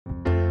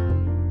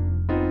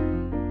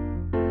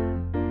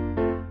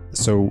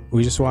So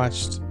we just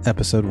watched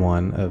episode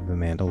 1 of The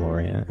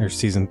Mandalorian, or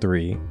season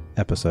 3,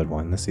 episode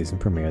 1, the season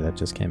premiere that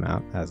just came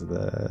out as of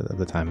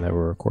the time that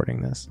we're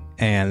recording this.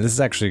 And this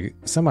is actually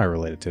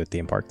semi-related to a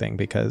theme park thing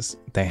because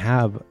they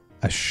have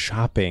a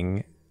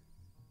shopping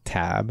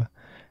tab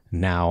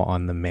now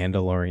on the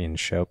Mandalorian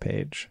show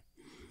page,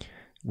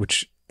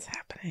 which is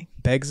happening.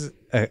 Begs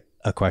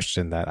a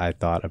question that I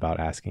thought about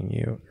asking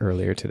you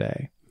earlier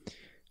today,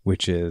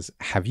 which is,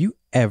 have you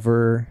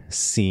ever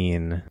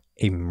seen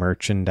a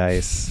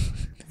merchandise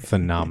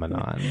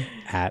phenomenon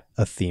at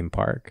a theme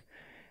park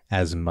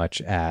as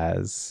much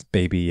as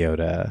Baby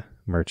Yoda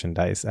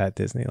merchandise at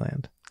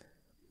Disneyland?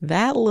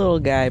 That little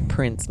guy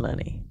prints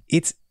money.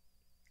 It's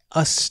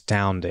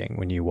astounding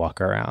when you walk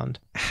around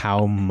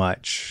how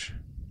much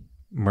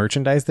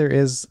merchandise there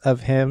is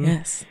of him.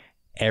 Yes.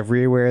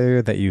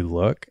 Everywhere that you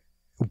look,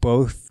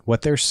 both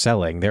what they're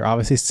selling, they're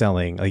obviously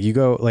selling, like you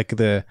go like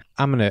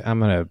I'm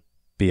gonna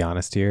be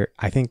honest here,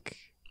 I think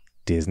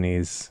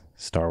Disney's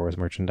Star Wars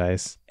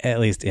merchandise,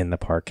 at least in the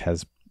park,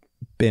 has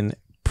been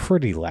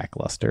pretty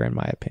lackluster in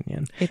my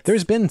opinion.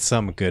 There's been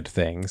some good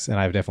things and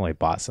I've definitely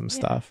bought some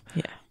stuff.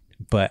 Yeah.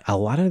 But a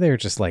lot of their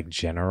just like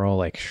general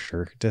like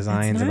shirt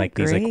designs and like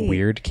great. These like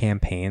weird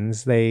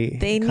campaigns they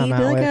come need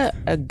out like with.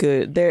 a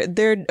good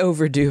they're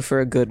overdue for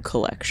a good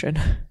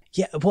figure.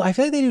 Yeah, well, I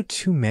feel like they do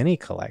too many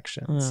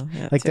collections.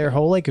 Like their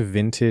whole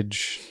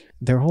vintage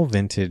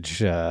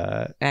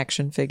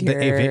action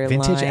figure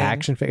vintage line.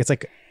 action figure. It's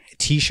like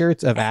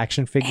t-shirts of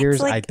action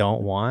figures I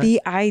don't want.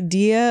 The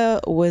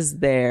idea was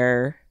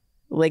there,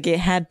 like it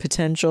had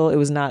potential. It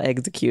was not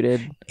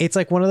executed. It's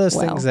like one of those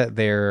things that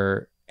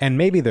they're, and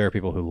maybe there are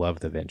people who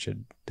love the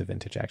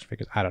vintage action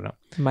figures. I don't know.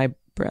 My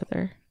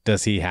brother,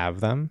 does he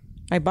have them?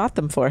 I bought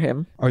them for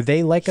him. Are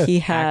they like he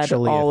had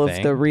all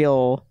of the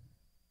real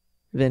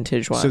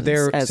vintage ones? So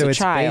it's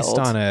based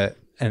on an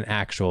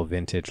actual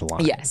vintage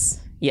line.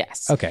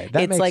 Yes. Okay,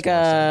 that makes like more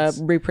a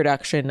sense.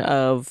 Reproduction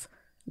of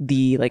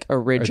the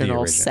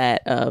original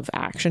set of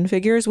action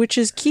figures, which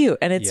is cute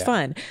and it's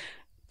fun.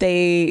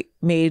 They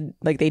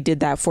did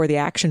that for the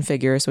action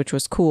figures, which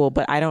was cool,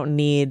 but I don't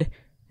need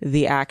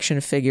the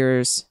action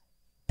figures,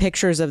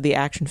 pictures of the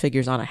action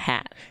figures on a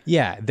hat.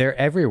 Yeah, they're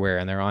everywhere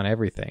and they're on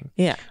everything.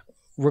 Yeah.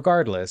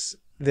 Regardless,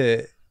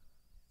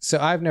 so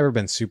I've never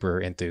been super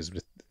enthused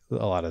with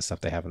a lot of stuff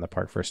they have in the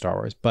park for Star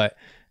Wars, but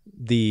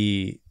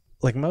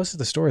most of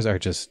the stores are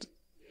just,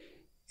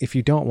 if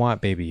you don't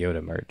want Baby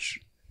Yoda merch,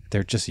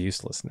 they're just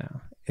useless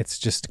now. It's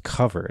just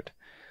covered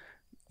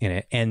in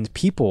it, and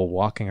people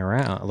walking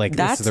around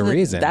that's the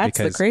reason. That's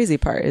the crazy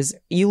part is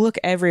you look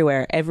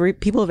everywhere.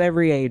 People of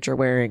every age are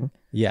wearing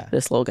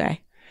this little guy,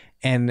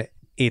 and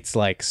it's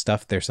like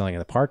stuff they're selling in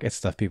the park. It's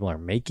stuff people are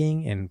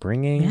making and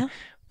bringing,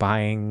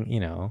 buying.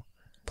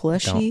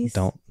 Plushies.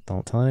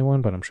 Don't tell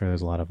anyone, but I'm sure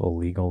there's a lot of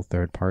illegal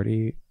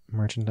third-party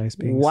merchandise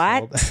being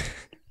sold.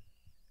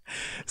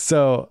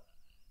 So,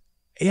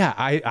 yeah,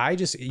 I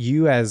just,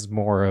 you as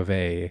more of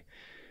a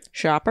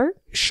shopper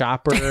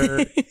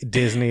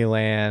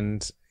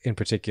Disneyland in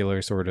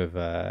particular, sort of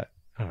I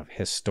don't know if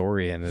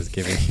historian is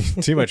giving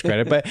you too much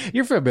credit, but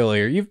you're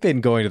familiar. You've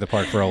been going to the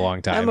park for a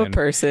long time. I'm a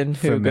person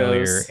who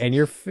goes, and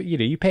you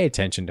pay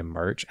attention to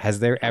merch. Has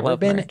there ever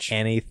been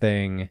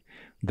anything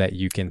that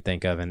you can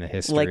think of in the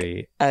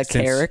history, like a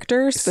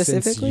character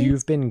specifically, since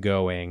you've been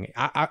going,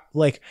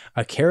 like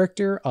a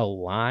character, a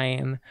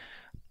line,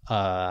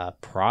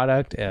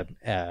 product,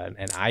 an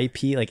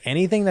IP, like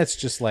anything that's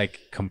just like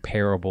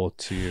comparable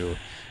to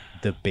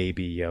the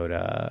Baby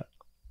Yoda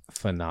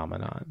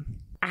phenomenon?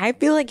 I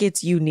feel like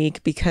it's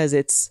unique because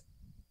it's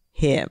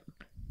him.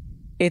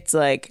 It's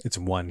like it's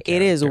one character.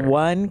 It is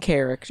one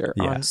character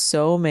on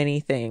so many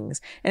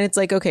things. And it's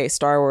like, okay,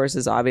 Star Wars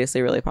is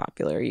obviously really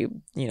popular.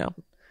 You know,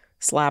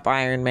 slap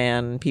Iron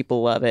Man,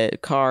 people love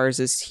it. Cars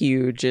is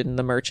huge in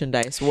the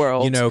merchandise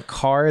world.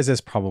 Cars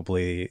is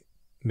probably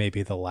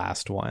maybe the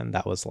last one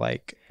that was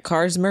like,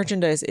 Cars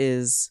merchandise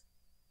is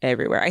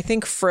everywhere. I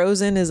think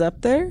Frozen is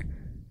up there.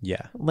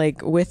 Yeah.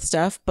 Like with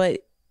stuff,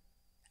 but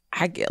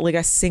I get like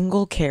a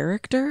single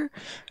character.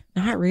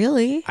 Not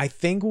really. I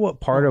think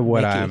part of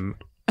what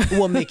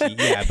Mickey. Mickey,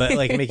 yeah, but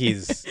like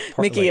Mickey's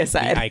Mickey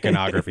aside, the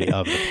iconography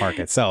of the park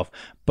itself.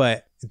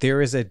 But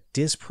there is a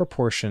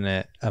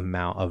disproportionate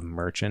amount of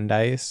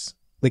merchandise.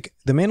 Like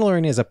The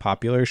Mandalorian is a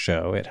popular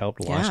show. It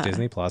helped launch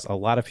Disney Plus. A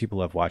lot of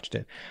people have watched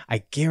it. I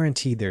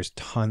guarantee there's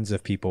tons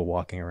of people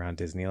walking around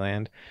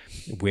Disneyland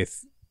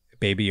with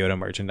Baby Yoda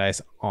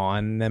merchandise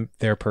on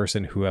their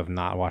person who have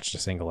not watched a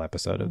single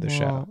episode of the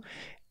show.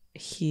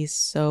 He's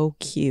so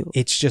cute.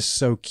 It's just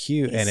so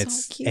cute.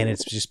 He's and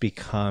it's just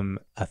become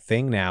a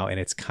thing now. And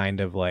it's kind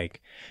of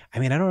like, I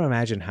mean, I don't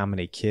imagine how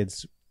many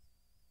kids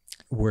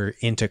were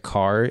into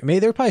Cars. Maybe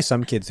there were probably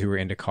some kids who were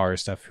into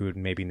Cars stuff who had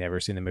maybe never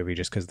seen the movie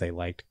just because they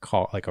liked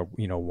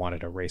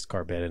wanted a race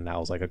car bit and that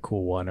was like a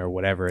cool one or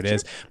whatever it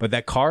is. But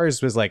that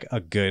Cars was like a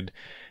good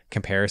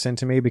comparison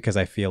to me because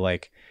I feel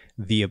like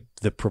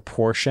the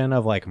proportion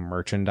of like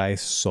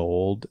merchandise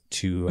sold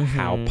to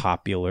how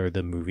popular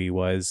the movie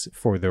was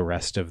for the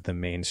rest of the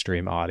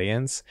mainstream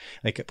audience.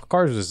 Like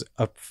Cars was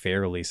a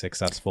fairly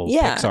successful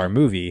Pixar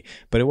movie,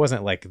 but it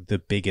wasn't like the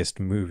biggest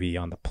movie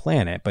on the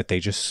planet, but they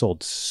just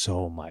sold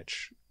so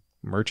much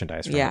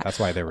merchandise from it. That's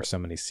why there were so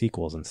many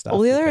sequels and stuff.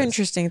 Well, the other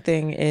interesting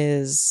thing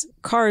is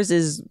Cars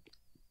is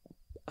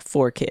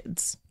for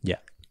kids. Yeah.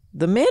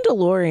 The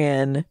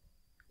Mandalorian,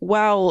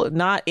 while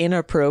not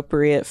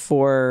inappropriate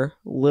for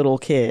little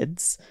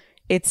kids,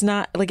 it's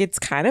not like, it's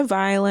kind of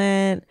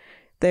violent.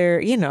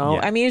 There, you know,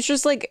 I mean, it's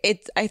just like,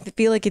 I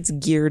feel like it's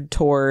geared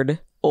toward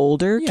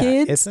older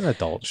kids. It's an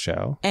adult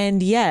show.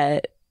 And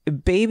yet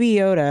Baby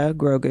Yoda,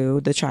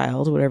 Grogu, the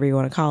child, whatever you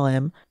want to call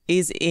him,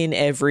 is in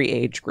every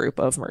age group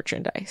of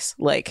merchandise.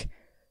 Like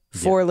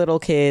for little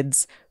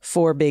kids,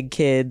 for big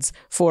kids,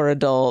 for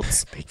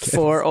adults,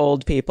 for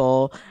old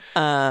people.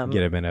 Get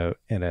him in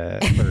a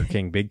Burger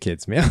King Big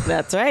Kids meal.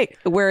 That's right.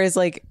 Whereas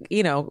like,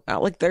 you know,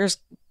 like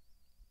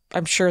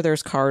I'm sure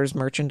there's Cars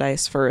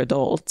merchandise for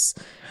adults.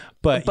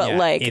 But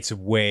like it's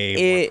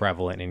way more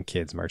prevalent in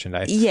kids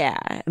merchandise. Yeah.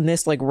 And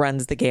this like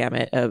runs the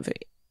gamut of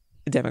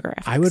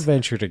demographics. I would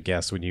venture to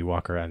guess when you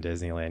walk around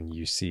Disneyland,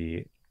 you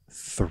see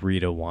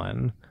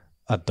 3-to-1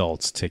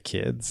 adults to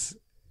kids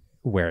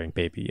wearing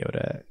Baby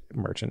Yoda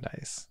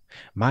merchandise.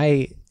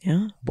 My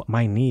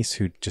niece,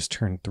 who just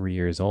turned 3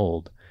 years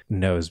old,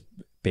 knows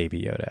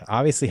Baby Yoda.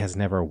 Obviously has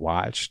never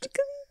watched.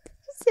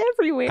 He's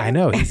everywhere. I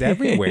know, he's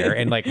everywhere.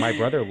 And like my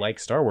brother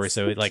likes Star Wars,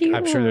 so like cute.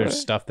 I'm sure there's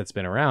stuff that's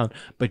been around,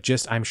 but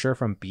just I'm sure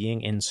from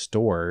being in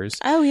stores.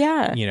 Oh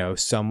yeah. You know,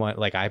 someone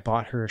like I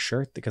bought her a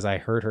shirt because I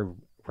heard her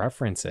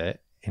reference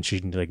it and she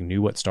like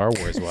knew what Star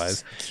Wars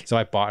was. So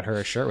I bought her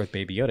a shirt with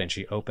Baby Yoda and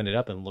she opened it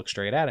up and looked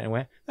straight at it and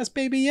went, "That's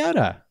Baby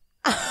Yoda."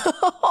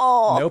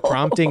 No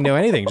prompting, no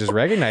anything, just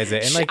recognize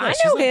it. And like I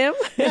know him.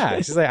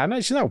 She's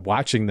like, she's not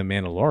watching The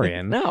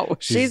Mandalorian. No,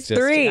 she's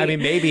just, 3. I mean,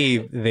 maybe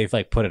they've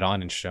like put it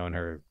on and shown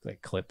her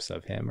like clips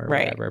of him or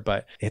whatever,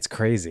 but it's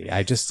crazy.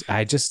 I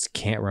just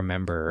can't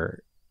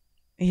remember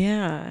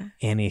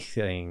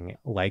anything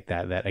like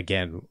that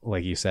again,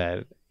 like you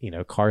said, you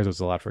know, Cars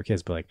was a lot for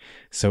kids, but like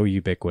so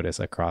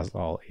ubiquitous across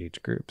all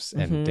age groups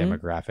and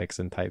demographics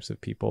and types of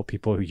people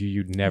who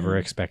you'd never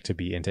expect to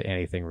be into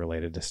anything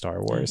related to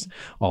Star Wars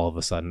all of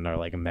a sudden are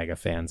like mega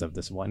fans of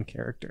this one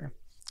character.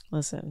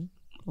 Listen,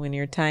 when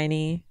you're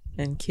tiny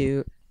and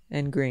cute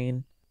and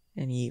green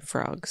and you eat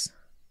frogs,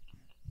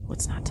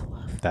 what's not to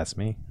love? That's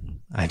me.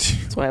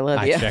 That's why I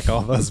love you. I check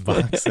all those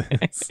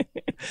boxes.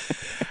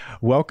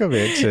 Welcome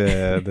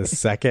into the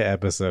second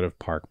episode of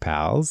Park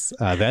Pals.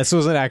 This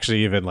wasn't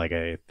actually even like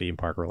a theme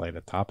park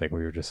related topic.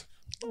 We were just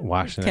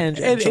watching it.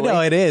 And,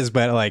 no, it is,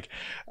 but like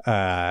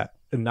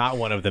not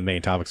one of the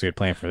main topics we had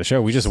planned for the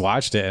show. We just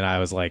watched it and I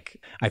was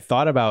like, I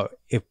thought about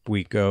if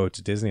we go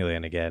to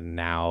Disneyland again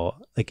now,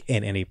 like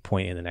at any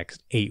point in the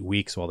next 8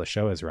 weeks while the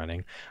show is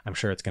running, I'm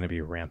sure it's going to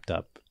be ramped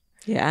up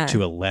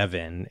to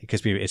 11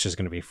 because it's just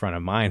going to be front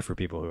of mind for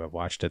people who have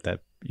watched it, that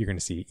you're going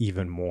to see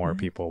even more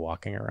people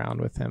walking around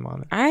with him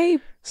on it.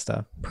 I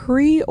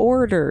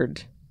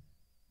pre-ordered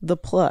the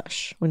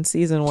plush when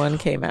season 1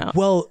 came out.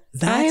 Well,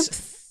 I'm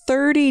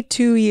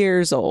 32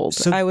 years old.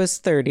 So I was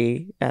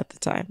 30 at the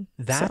time.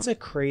 That's a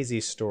crazy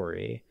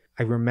story.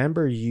 I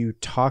remember you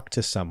talked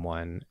to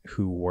someone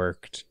who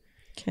worked.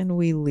 Can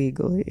we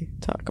legally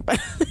talk about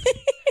it?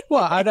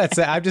 Well,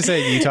 I'm just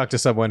saying you talked to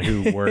someone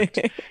who worked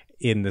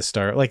in the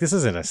Star, like this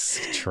isn't a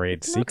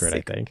trade secret,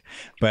 I think,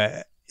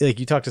 but like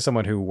you talked to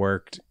someone who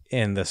worked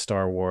in the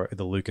Star Wars,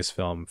 the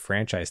Lucasfilm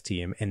franchise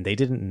team, and they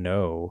didn't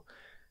know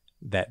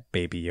that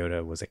Baby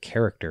Yoda was a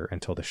character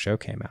until the show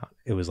came out.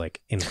 It was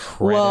like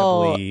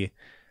incredibly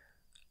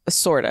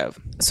sort of.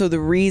 So the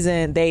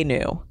reason they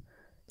knew,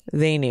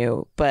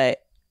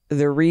 but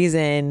the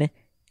reason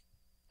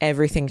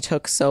everything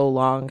took so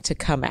long to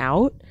come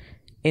out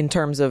in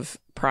terms of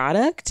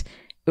product,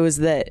 it was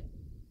that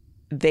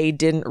they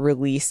didn't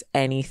release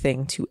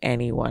anything to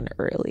anyone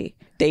early.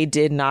 They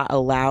did not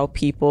allow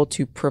people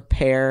to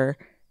prepare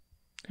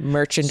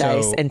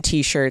merchandise and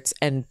t-shirts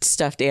and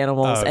stuffed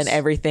animals and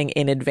everything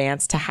in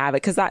advance to have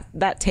it, because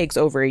that takes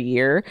over a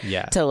year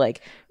to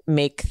like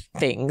make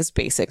things,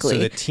 basically. So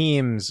the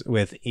teams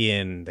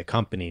within the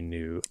company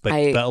knew,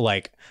 but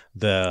like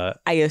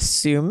I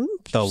assume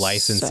the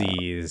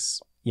licensees,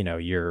 you know,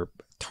 your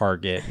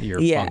Target, your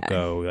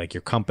Funko, like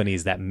your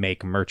companies that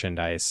make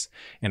merchandise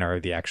and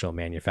are the actual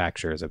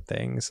manufacturers of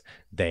things,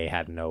 they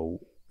had no,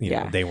 you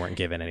know, they weren't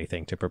given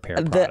anything to prepare.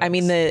 I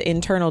mean, the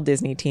internal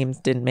Disney teams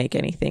didn't make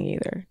anything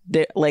either.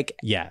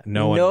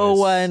 No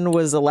one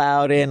was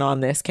allowed in on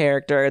this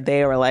character.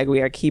 They were like, we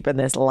are keeping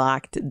this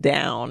locked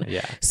down.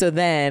 Yeah. So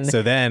then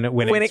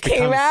when it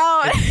came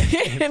out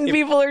and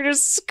people are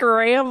just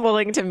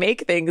scrambling to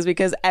make things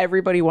because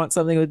everybody wants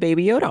something with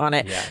Baby Yoda on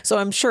it. Yeah. So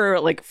I'm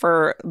sure like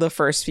for the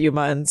first few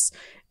months,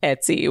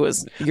 Etsy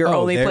was your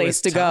only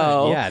place to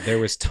go. Yeah. There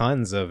was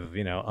tons of,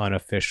 you know,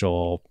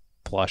 unofficial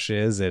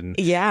plushes and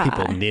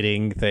people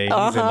knitting things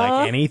and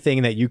like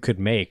anything that you could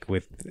make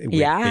with Baby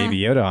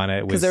Yoda on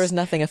it. Because there was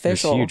nothing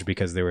official. It was huge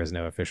because there was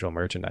no official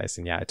merchandise.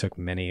 And it took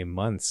many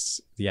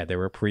months. Yeah, there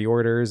were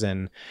pre-orders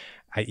and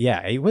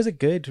it was a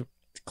good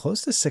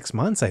close to 6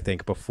 months, I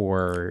think,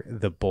 before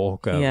the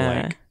bulk of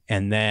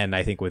and then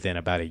I think within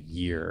about a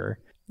year,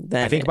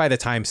 I think by the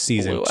time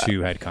season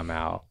 2 had come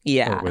out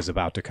or was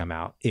about to come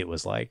out, it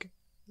was like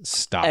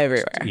stocked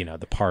everywhere. You know,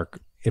 the park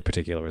in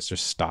particular was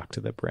just stocked to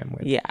the brim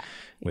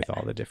with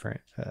all the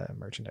different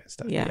merchandise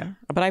stuff.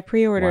 But I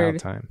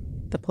pre-ordered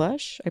the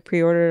plush. I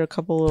pre-ordered a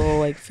couple little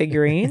like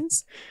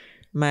figurines.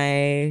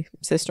 My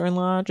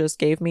sister-in-law just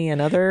gave me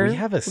another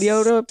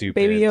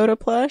Baby Yoda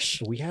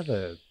plush. We have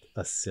a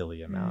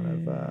silly amount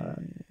of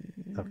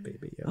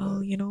Baby Yoda.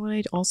 Oh, you know what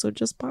I also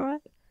just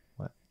bought?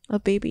 What? A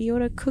Baby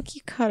Yoda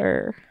cookie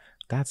cutter.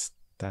 That's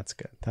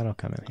good. That'll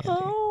come in handy.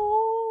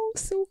 Oh,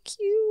 so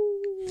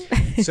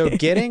cute. So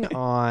getting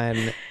on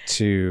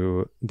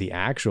to the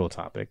actual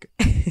topic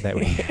that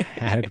we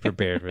had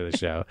prepared for the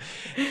show,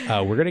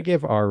 we're going to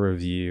give our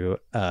review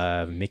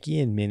of Mickey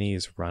and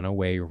Minnie's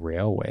Runaway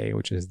Railway,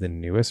 which is the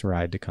newest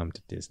ride to come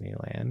to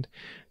Disneyland.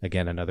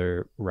 Again,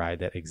 another ride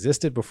that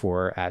existed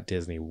before at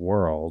Disney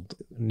World.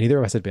 Neither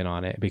of us had been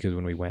on it because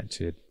when we went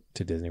to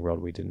Disney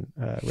World, we didn't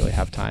really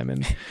have time.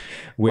 And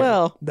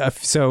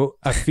so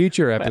a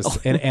future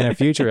episode in a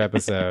future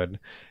episode,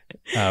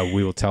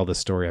 we will tell the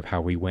story of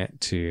how we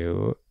went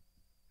to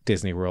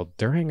Disney World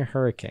during a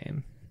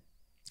hurricane.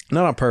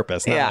 Not on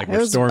purpose. Not like we're it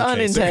was storm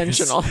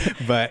unintentional.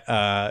 Chasers.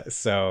 But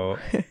so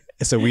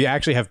we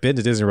actually have been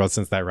to Disney World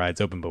since that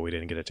ride's open, but we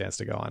didn't get a chance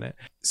to go on it.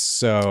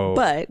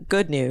 But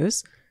good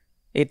news.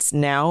 It's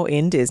now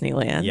in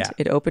Disneyland. Yeah.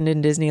 It opened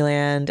in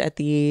Disneyland at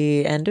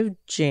the end of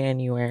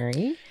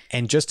January.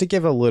 And just to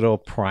give a little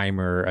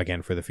primer,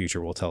 again, for the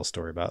future, we'll tell a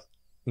story about,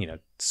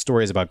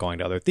 stories about going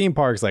to other theme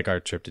parks, like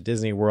our trip to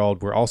Disney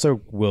World.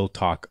 We'll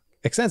talk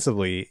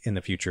extensively in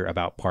the future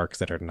about parks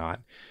that are not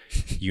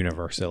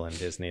Universal and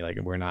Disney. Like,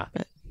 we're not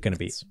going to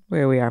be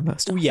where we are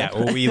most often.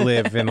 Well, we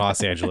live in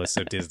Los Angeles,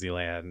 so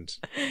Disneyland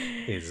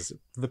is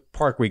the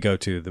park we go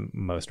to the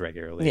most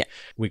regularly.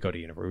 We go to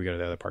Universal, we go to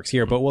the other parks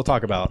here, but we'll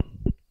talk about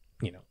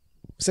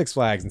Six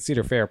Flags and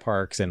Cedar Fair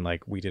parks, and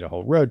like we did a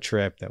whole road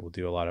trip that we'll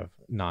do a lot of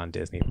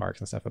non-Disney parks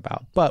and stuff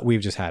about. But we've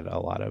just had a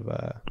lot of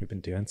we've been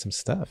doing some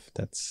stuff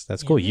that's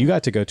cool. You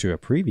got to go to a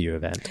preview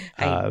event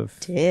of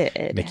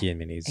Mickey and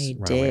Minnie's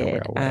Runaway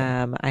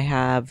Railway. I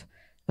have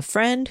a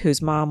friend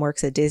whose mom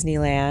works at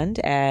Disneyland,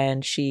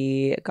 and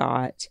she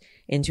got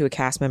into a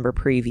cast member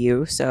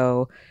preview.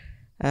 So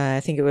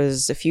I think it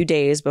was a few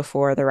days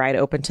before the ride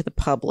opened to the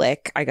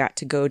public. I got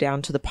to go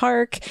down to the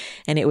park,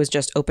 and it was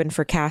just open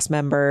for cast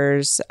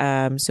members.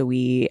 So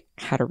we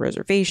had a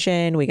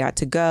reservation. We got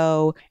to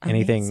go.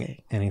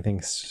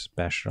 Anything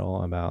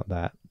special about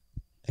that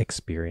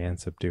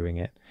experience of doing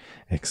it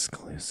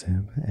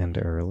exclusive and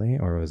early,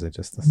 or was it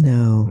just the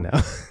same?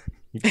 No.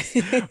 You just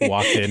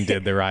walked in,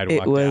 did the ride,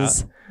 walked out. It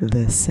was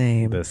the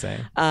same.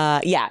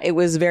 It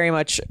was very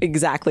much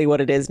exactly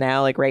what it is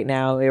now. Like right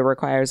now, it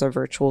requires a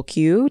virtual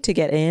queue to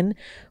get in,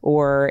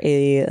 or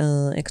a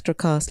extra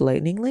cost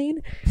lightning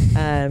lane.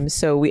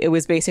 So it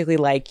was basically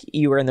like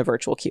you were in the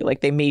virtual queue.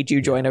 Like they made you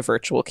join a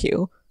virtual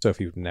queue. So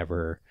if you've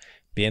never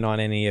been on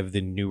any of the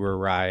newer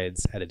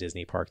rides at a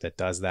Disney park that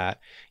does that,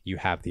 you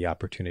have the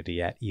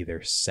opportunity at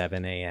either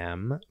 7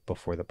 a.m.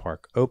 before the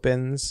park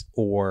opens,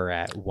 or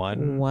at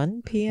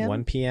 1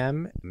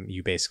 p.m.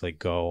 You basically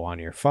go on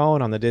your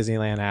phone on the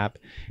Disneyland app,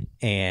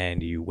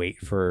 and you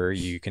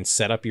can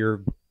set up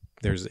your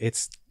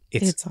it's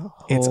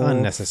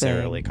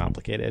unnecessarily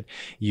complicated.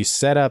 You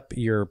set up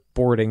your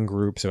boarding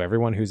group, so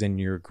everyone who's in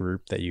your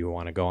group that you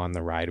want to go on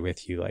the ride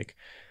with, you like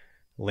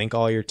link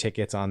all your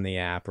tickets on the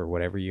app or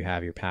whatever you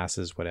have, your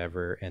passes,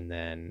 whatever, and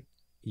then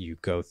you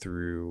go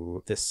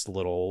through this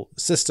little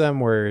system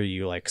where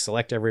you like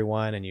select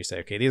everyone and you say,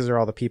 okay, these are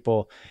all the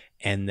people,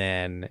 and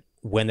then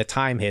when the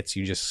time hits,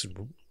 you just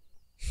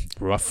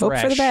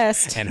refresh hope for the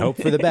best and hope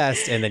for the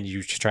best, and then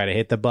you try to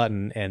hit the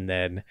button, and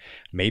then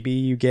maybe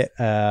you get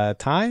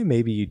time,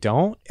 maybe you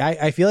don't.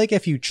 I feel like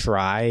if you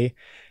try,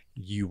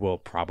 you will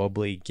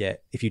probably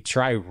get, if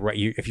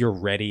you're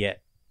ready at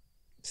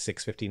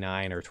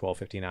 6:59 or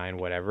 12:59,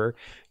 whatever,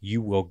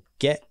 you will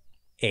get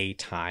a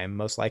time,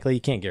 most likely. You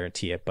can't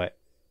guarantee it, but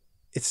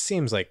it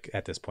seems like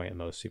at this point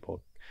most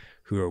people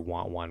who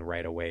want one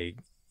right away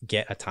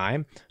get a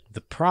time.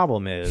 The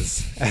problem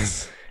is,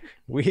 as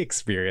we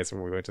experienced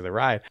when we went to the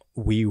ride,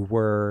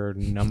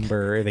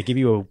 they give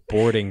you a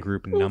boarding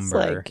group number,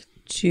 like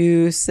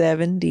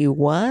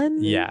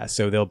 271. Yeah,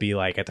 so they'll be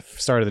like, at the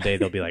start of the day,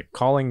 they'll be like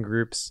calling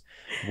groups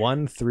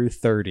 1 through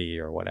 30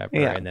 or whatever,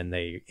 and then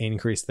they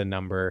increase the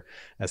number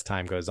as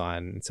time goes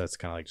on. So it's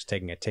kind of like just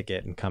taking a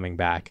ticket and coming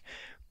back.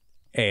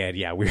 And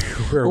yeah, we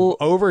were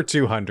over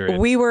 200.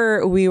 We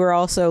were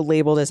also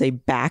labeled as a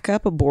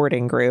backup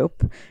boarding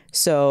group,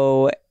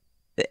 so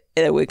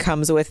it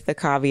comes with the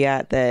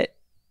caveat that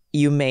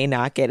you may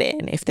not get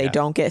in. If they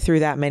don't get through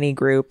that many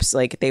groups,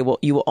 like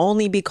you will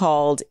only be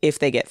called if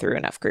they get through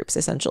enough groups,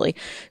 essentially.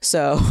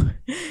 So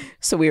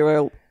we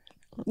were,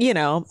 we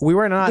didn't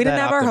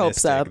have our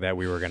hopes up that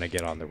we were going to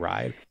get on the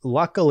ride.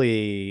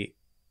 Luckily,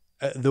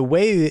 the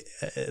way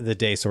the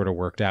day sort of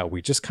worked out,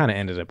 we just kind of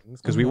ended up,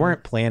 because we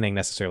weren't planning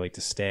necessarily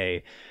to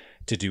stay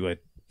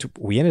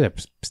we ended up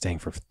staying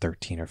for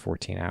 13 or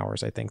 14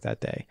 hours, I think,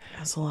 that day.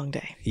 That's a long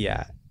day.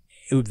 Yeah.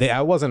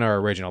 That wasn't our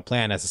original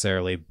plan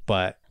necessarily,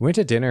 but we went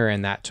to dinner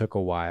and that took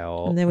a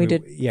while. And then we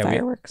did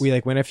fireworks. We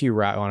went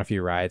on a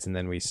few rides, and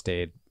then we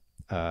stayed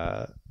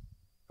for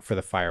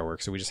the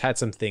fireworks. So we just had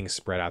some things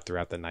spread out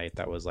throughout the night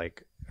that was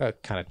like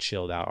kind of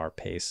chilled out our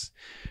pace,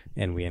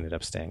 and we ended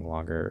up staying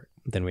longer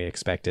than we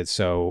expected.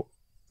 So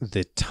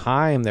the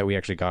time that we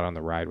actually got on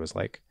the ride was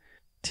like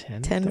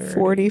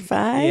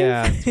 10:45.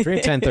 Yeah, between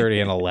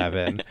 10:30 and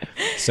 11.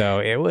 So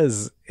it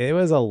was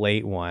a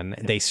late one.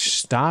 They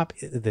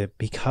stopped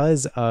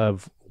because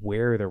of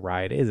where the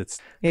ride is.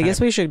 I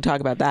guess we should talk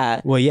about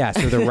that. Well, yeah.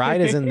 So the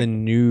ride is in the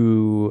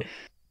new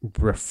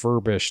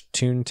refurbished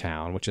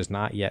Toontown, which is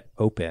not yet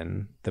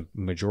open. The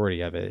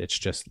majority of it. It's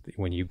just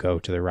when you go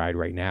to the ride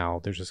right now,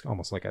 there's just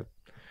almost like a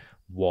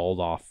walled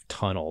off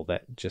tunnel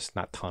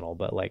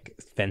but like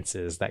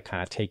fences that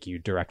kind of take you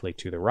directly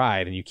to the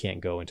ride, and you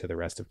can't go into the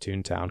rest of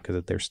Toontown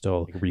because they're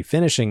still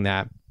refinishing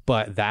that.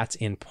 But that's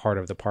in part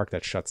of the park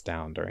that shuts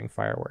down during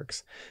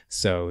fireworks.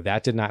 So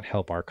that did not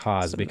help our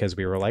cause, because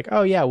we were like,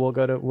 oh yeah, we'll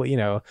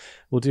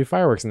do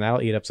fireworks and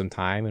that'll eat up some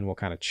time and we'll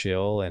kind of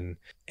chill. And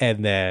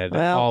then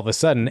all of a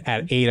sudden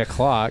at 8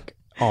 o'clock,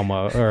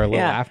 almost, or a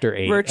little after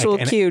 8, virtual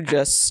queue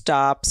just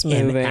stops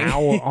moving.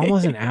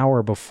 Almost an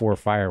hour before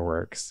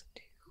fireworks.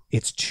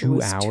 It's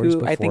 2 hours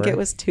before. I think it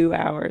was 2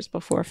 hours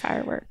before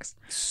fireworks.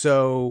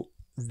 So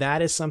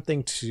that is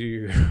something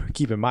to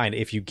keep in mind.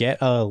 If you get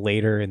a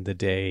later in the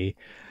day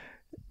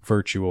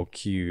virtual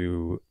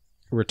queue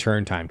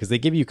return time, because they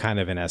give you kind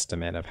of an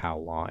estimate of how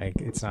long.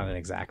 It's not an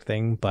exact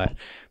thing, but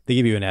they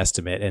give you an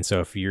estimate. And so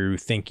if you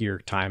think your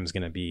time is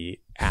going to be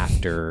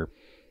after,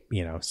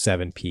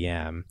 7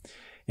 p.m.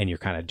 and you're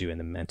kind of doing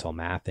the mental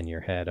math in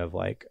your head of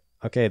like,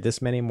 okay,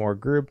 this many more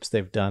groups,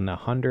 they've done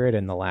 100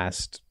 in the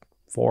last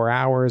 4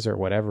 hours or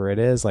whatever it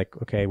is, like,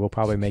 okay, we'll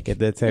probably make it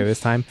this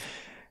time.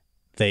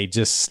 They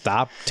just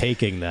stopped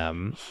taking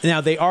them. Now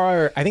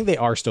I think they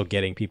are still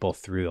getting people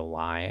through the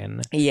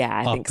line. Yeah,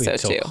 I think so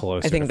too.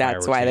 I think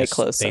that's why they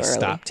closed so early. They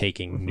stopped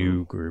taking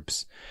new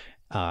groups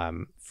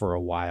for a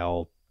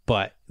while,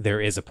 but there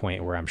is a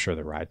point where I'm sure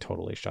the ride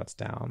totally shuts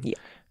down. Yeah.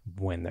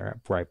 When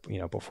they're right,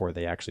 before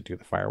they actually do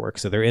the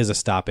fireworks. So there is a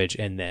stoppage,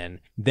 and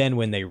then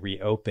when they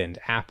reopened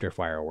after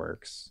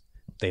fireworks,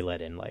 they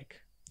let in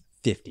like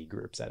 50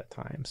 groups at a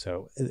time.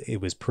 So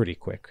it was pretty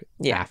quick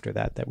after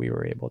that we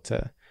were able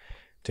to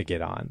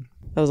get on.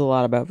 That was a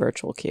lot about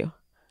virtual queue.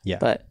 Yeah.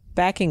 But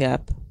backing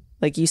up,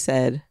 like you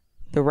said,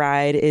 the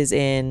ride is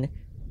in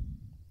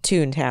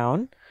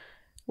Toontown,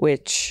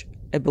 which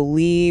I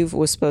believe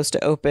was supposed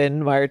to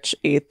open March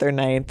 8th or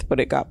 9th, but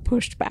it got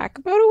pushed back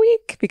about a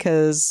week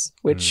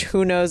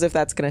who knows if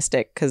that's going to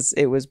stick, because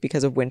it was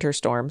because of winter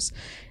storms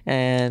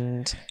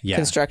and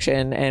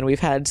construction. And we've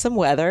had some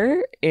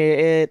weather.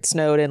 It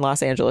snowed in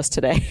Los Angeles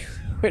today.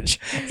 Which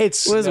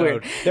was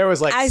weird. There was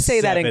like, I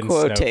say that in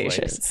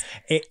quotations.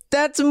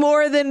 That's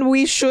more than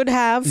we should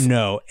have.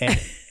 No,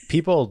 and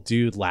people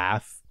do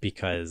laugh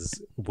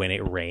because when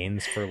it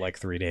rains for like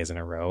 3 days in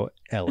a row,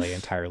 LA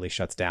entirely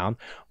shuts down.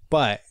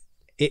 But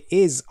it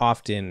is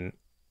often,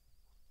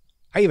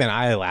 I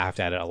laughed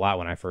at it a lot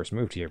when I first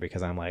moved here,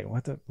 because I'm like,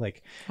 what the,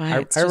 like,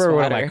 I remember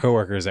one of my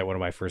coworkers at one of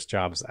my first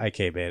jobs, I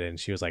came in and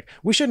she was like,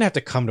 we shouldn't have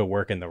to come to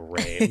work in the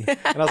rain.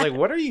 And I was like,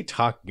 what are you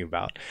talking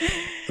about?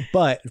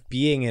 But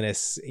being in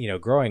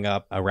growing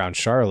up around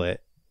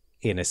Charlotte,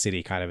 in a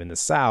city kind of in the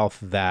South,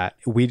 that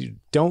we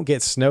don't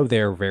get snow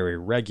there very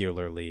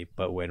regularly,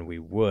 but when we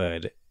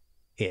would,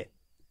 it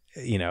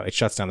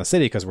shuts down the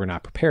city because we're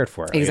not prepared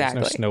for it.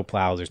 Exactly. There's no snow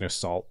plows, there's no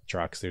salt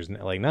trucks, there's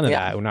none of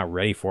that. We're not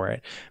ready for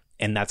it.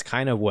 And that's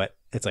kind of what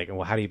it's like.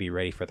 Well, how do you be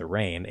ready for the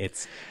rain?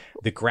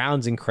 The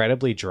ground's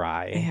incredibly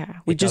dry. Yeah,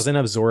 it doesn't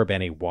absorb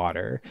any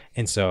water.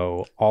 And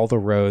so all the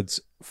roads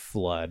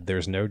flood.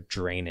 There's no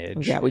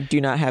drainage. Yeah, we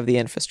do not have the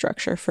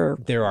infrastructure for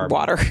there are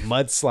water.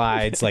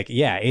 Mudslides. Like,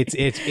 yeah, it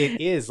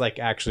is like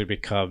actually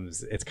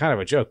becomes, it's kind of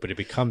a joke, but it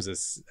becomes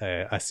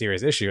a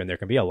serious issue. And there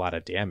can be a lot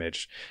of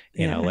damage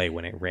in LA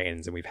when it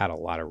rains. And we've had a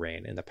lot of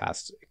rain in the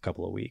past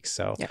couple of weeks.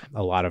 So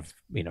a lot of,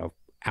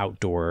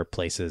 outdoor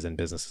places and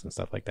businesses and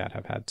stuff like that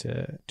have had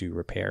to do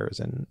repairs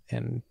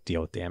and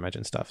deal with damage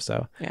and stuff.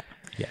 So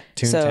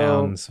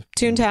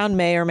Toontown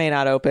may or may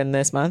not open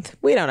this month.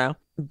 We don't know.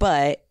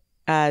 But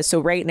so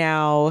right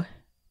now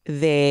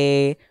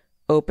they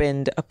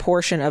opened a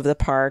portion of the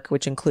park,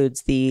 which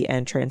includes the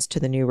entrance to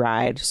the new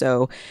ride.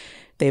 So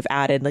they've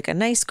added like a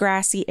nice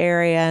grassy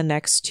area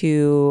next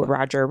to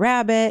Roger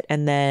Rabbit,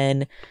 and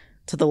then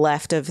to the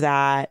left of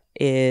that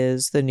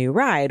is the new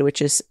ride,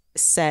 which is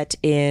set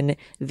in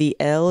the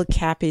El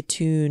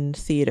Capitan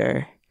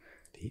Theater.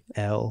 The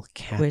El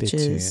Capitan. Which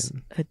is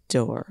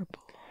adorable.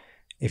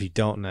 If you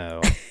don't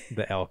know,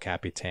 the El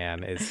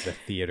Capitan is the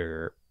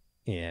theater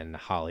in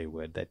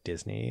Hollywood that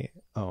Disney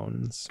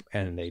owns,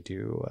 and they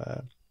do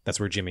that's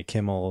where Jimmy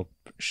Kimmel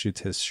shoots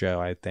his show,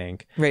 I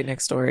think. Right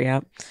next door, yeah.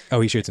 Oh,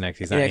 he shoots next.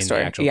 He's not next in door.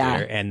 the actual Yeah.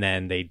 theater. And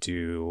then they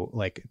do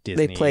like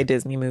Disney. They play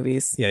Disney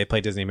movies. Yeah, they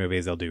play Disney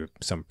movies. They'll do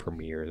some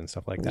premieres and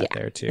stuff like that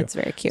there too. It's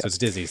very cute. So it's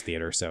Disney's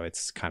theater, so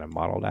it's kind of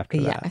modeled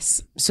after that.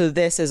 Yes. So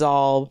this is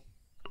all,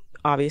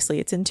 obviously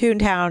it's in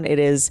Toontown. It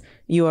is,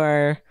 you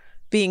are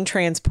being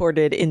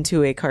transported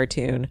into a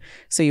cartoon.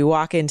 So you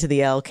walk into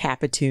the El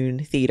Capitan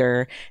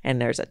Theater and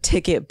there's a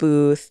ticket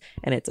booth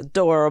and it's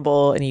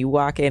adorable. And you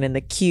walk in and the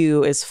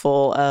queue is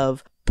full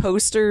of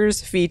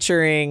posters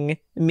featuring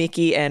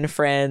Mickey and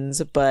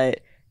friends, but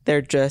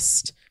they're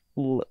just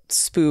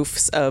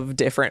spoofs of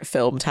different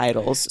film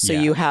titles. So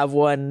you have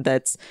one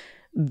that's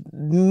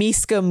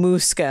Miska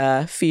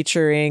Muska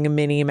featuring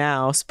Minnie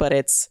Mouse, but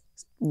it's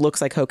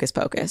looks like Hocus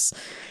Pocus.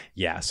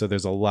 Yeah, so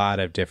there's a lot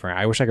of different.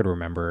 I wish I could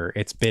remember.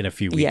 It's been a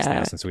few weeks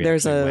now since we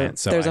actually went.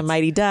 So there's a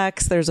Mighty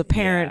Ducks. There's a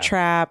Parent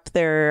Trap.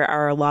 There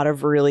are a lot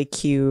of really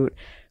cute,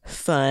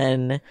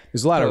 fun.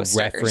 There's a lot of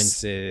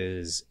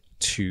references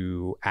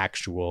to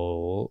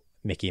actual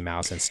Mickey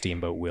Mouse and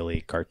Steamboat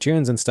Willie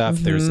cartoons and stuff.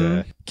 Mm-hmm. There's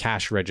a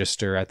cash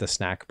register at the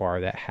snack bar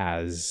that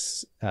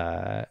has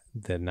the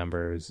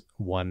numbers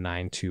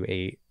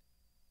 1928.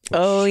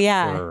 Oh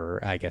yeah,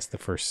 for, I guess the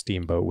first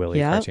Steamboat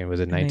Willie cartoon was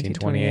in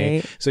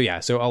 1928.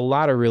 So a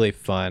lot of really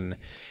fun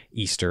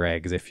Easter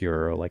eggs if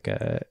you're like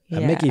a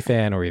Mickey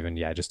fan or even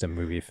just a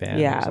movie fan.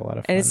 Yeah, a lot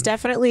of fun. And it's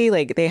definitely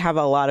like they have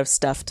a lot of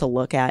stuff to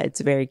look at.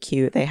 It's very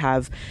cute. They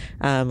have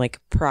like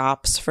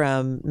props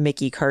from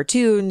Mickey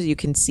cartoons. You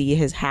can see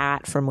his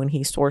hat from when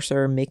he's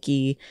Sorcerer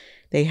Mickey.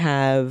 They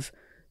have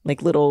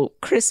like little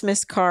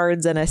Christmas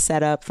cards and a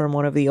setup from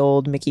one of the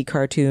old Mickey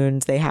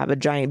cartoons. They have a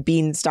giant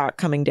beanstalk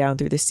coming down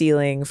through the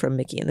ceiling from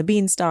Mickey and the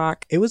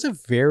Beanstalk. It was a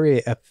very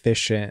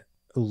efficient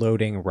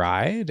loading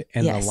ride,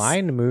 and the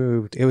line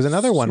moved. It was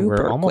another one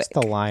where almost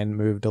the line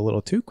moved a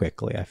little too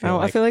quickly. I feel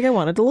like I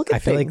wanted to look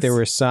at things. I feel like there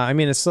were some, I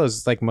mean, it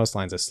slows, like most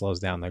lines, it slows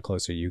down the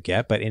closer you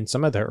get, but in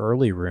some of the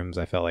early rooms,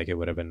 I felt like it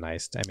would have been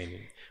nice. I mean,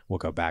 we'll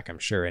go back, I'm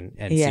sure, and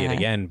see it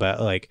again, but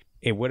like,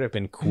 it would have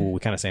been cool. We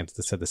kind of said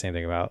the same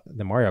thing about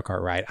the Mario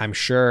Kart ride. I'm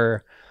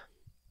sure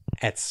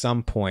at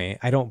some point,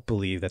 I don't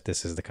believe that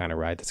this is the kind of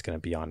ride that's going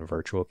to be on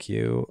virtual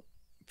queue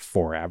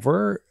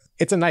forever.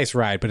 It's a nice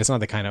ride, but it's not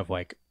the kind of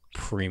like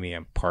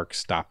premium park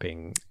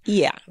stopping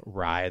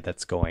ride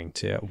that's going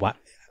to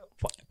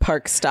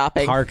park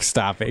stopping.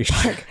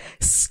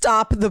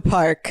 Stop the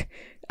park.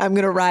 I'm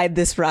going to ride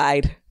this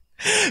ride.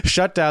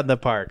 Shut down the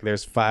park.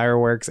 There's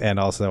fireworks, and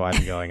also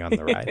I'm going on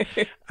the ride.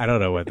 I don't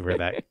know where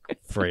that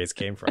phrase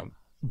came from,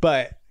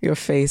 but your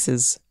face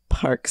is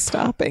park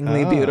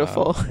stoppingly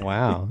beautiful.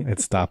 Wow, it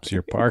stops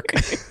your park.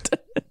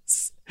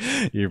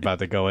 You're about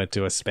to go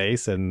into a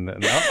space and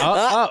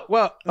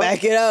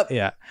back it up.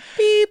 Yeah.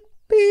 Beep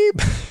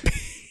beep.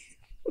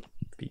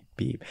 Beep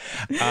beep.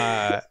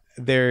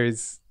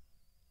 There's.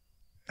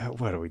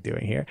 What are we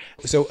doing here?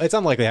 So it's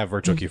unlikely to have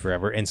virtual queue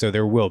forever, and so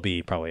there will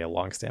be probably a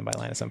long standby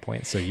line at some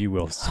point. So you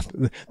will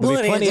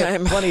there'll be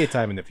plenty of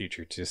time in the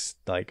future to just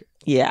like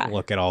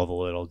look at all the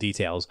little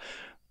details.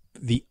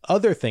 The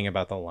other thing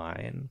about the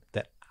line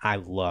that I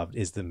loved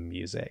is the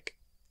music.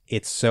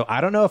 It's so,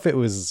 I don't know if it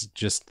was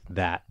just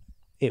that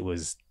it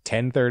was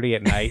 10:30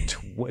 at night,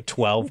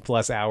 12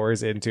 plus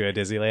hours into a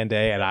Disneyland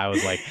day, and I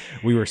was like,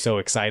 we were so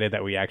excited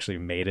that we actually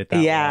made it that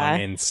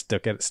long and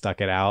stuck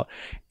it out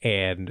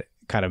and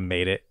kind of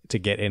made it to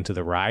get into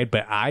the ride.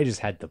 But I just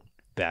had the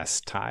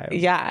best time.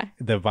 Yeah,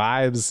 the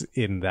vibes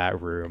in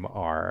that room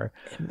are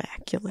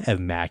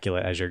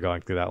immaculate as you're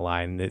going through that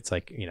line. It's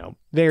like, you know,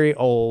 very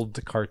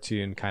old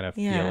cartoon kind of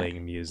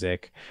feeling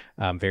music,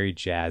 very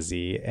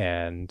jazzy,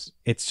 and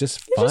it's just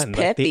fun. Just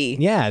peppy.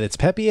 It's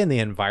peppy, and the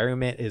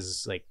environment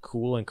is like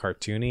cool and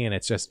cartoony, and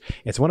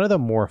it's one of the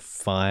more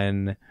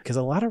fun, because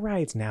a lot of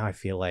rides now I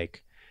feel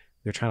like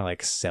they're trying to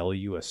like sell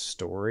you a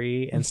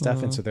story and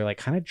stuff. And so they're like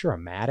kind of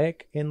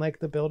dramatic in like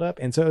the buildup.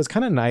 And so it was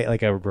kind of nice,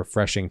 like a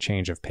refreshing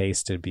change of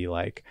pace to be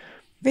like,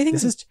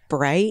 everything's just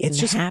bright and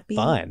just happy.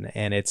 Fun.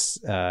 And it's,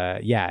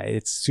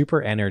 it's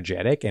super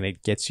energetic, and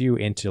it gets you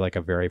into like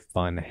a very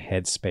fun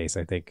headspace,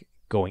 I think,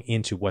 going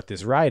into what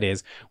this ride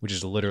is, which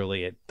is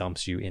literally it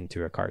dumps you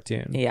into a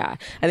cartoon. Yeah.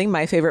 I think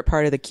my favorite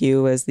part of the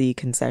queue was the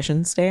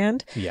concession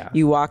stand. Yeah.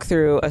 You walk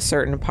through a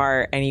certain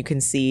part and you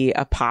can see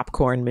a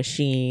popcorn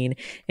machine,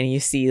 and you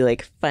see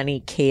like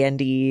funny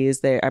candies.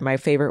 There, my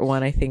favorite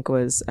one I think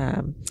was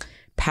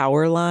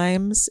Power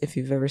Limes. If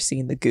you've ever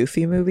seen the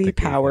Goofy movie,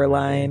 Power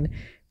Line.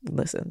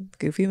 Listen,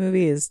 Goofy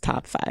movie is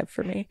top 5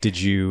 for me. Did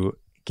you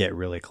get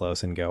really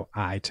close and go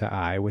eye to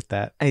eye with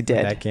that? I did.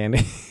 With that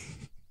candy?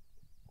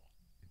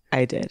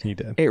 I did. You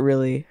did. It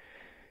really...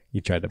 You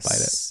tried to bite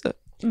it.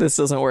 This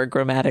doesn't work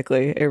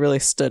grammatically. It really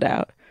stood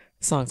out.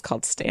 The song's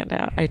called Stand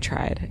Out. I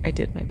tried. I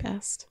did my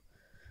best.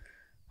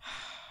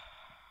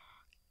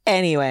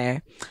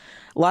 Anyway,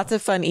 Lots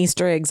of fun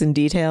Easter eggs and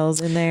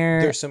details in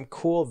there. There's some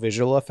cool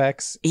visual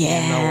effects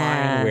in the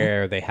line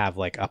where they have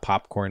like a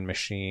popcorn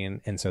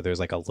machine. And so there's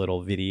like a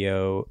little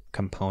video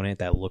component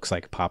that looks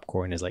like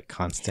popcorn is like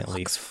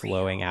constantly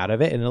flowing out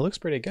of it. And it looks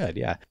pretty good.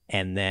 Yeah.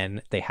 And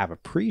then they have a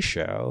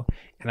pre-show,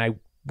 and I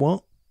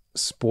won't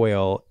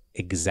spoil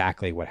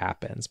exactly what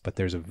happens, but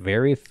there's a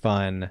very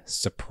fun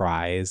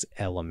surprise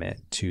element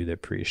to the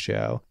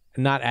pre-show.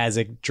 Not as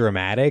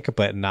dramatic,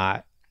 but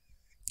not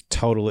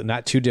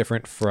too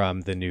different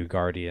from the new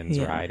Guardians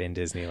ride in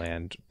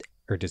Disneyland,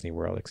 or Disney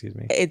World, excuse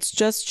me. It's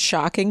just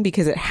shocking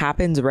because it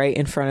happens right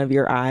in front of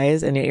your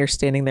eyes, and you're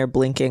standing there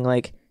blinking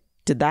like,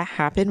 did that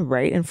happen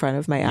right in front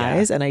of my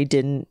eyes? And I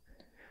didn't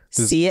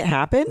see it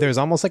happen. There's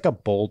almost like a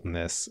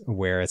boldness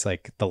where it's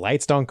like the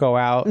lights don't go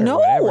out or no,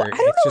 whatever. I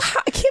don't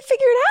know. I can't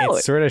figure it out.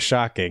 It's sort of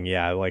shocking.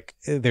 Yeah. Like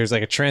there's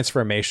like a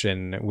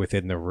transformation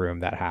within the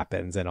room that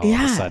happens, and all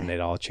of a sudden it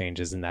all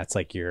changes. And that's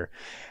like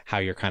how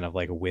you're kind of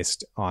like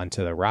whisked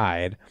onto the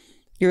ride.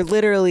 You're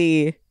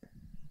literally...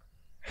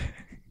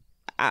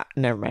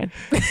 never mind.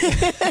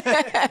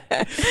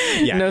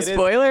 No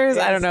spoilers.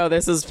 I don't know.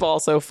 This is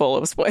also full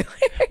of spoilers.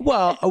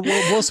 Well,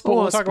 we'll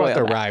talk about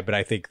the ride, but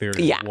I think there's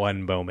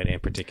one moment in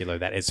particular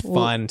that is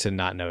fun to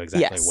not know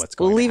exactly what's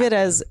going on. We'll leave it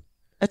as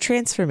a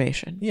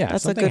transformation. Yeah,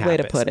 that's a good way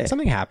to put it.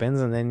 Something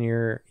happens, and then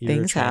you're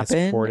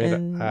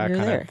transported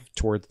kind of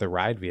towards the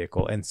ride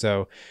vehicle, and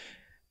so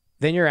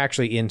then you're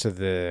actually into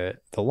the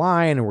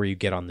line where you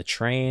get on the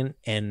train.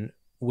 And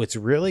what's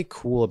really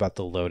cool about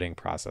the loading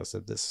process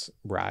of this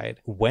ride,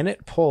 when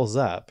it pulls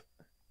up,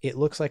 it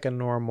looks like a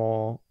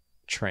normal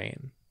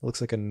train. It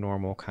looks like a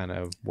normal kind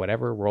of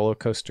whatever roller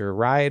coaster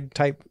ride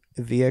type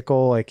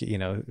vehicle, like, you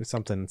know,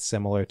 something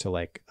similar to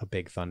like a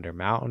Big Thunder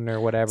Mountain or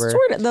whatever.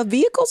 Sort of. The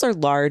vehicles are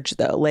large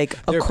though, like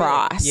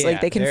across.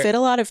 Like they can fit a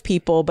lot of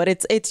people, but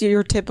it's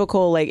your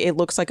typical, like, it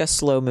looks like a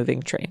slow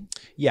moving train.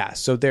 Yeah,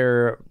 so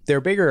they're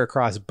bigger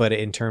across, but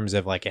in terms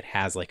of like it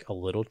has like a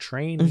little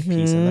train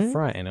piece in the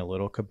front and a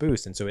little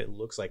caboose, and so it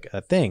looks like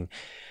a thing.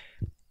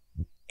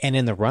 And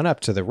in the run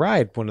up to the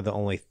ride, one of the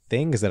only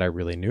things that I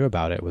really knew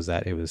about it was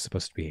that it was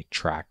supposed to be a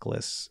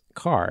trackless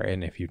car.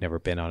 And if you've never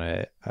been on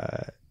a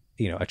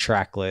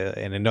trackless,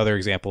 and another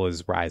example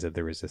is Rise of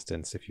the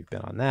Resistance. If you've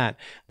been on that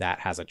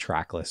has a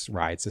trackless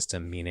ride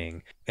system,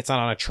 meaning it's not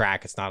on a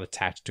track, it's not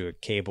attached to a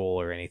cable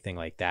or anything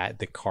like that.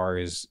 The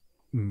cars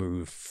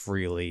move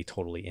freely,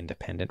 totally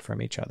independent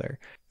from each other.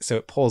 So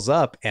it pulls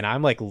up, and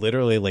I'm like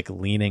literally like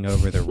leaning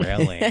over the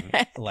railing,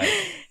 like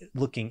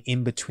looking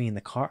in between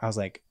the car. I was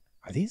like,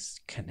 are these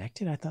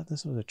connected? I thought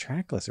this was a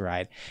trackless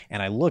ride.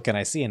 And I look and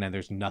I see, and then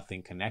there's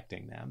nothing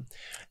connecting them.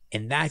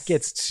 And that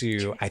gets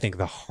to, I think,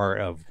 the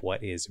heart of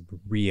what is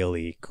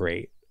really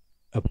great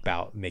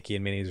about Mickey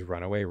and Minnie's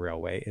Runaway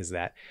Railway, is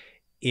that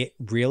it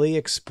really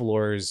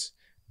explores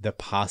the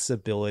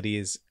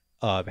possibilities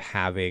of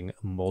having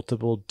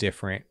multiple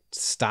different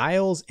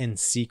styles and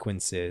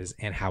sequences,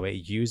 and how it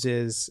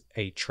uses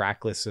a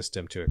trackless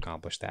system to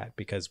accomplish that.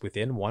 Because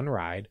within one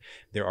ride,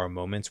 there are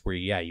moments where,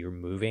 you're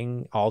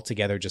moving all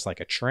together just like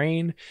a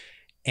train,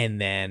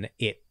 and then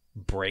it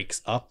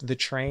breaks up the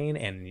train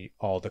and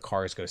all the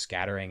cars go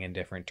scattering in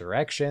different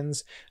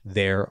directions.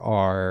 There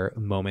are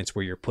moments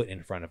where you're put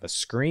in front of a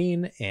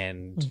screen,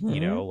 and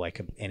like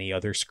any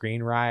other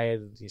screen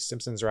ride,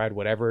 Simpsons ride,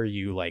 whatever,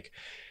 you like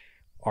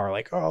are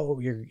like, oh,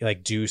 you're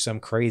like do some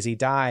crazy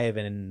dive,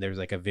 and there's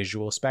like a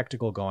visual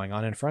spectacle going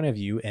on in front of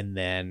you, and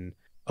then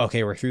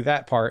okay, we're through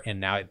that part, and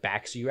now it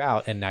backs you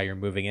out, and now you're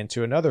moving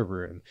into another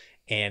room,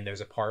 and there's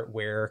a part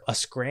where a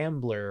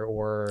scrambler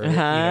or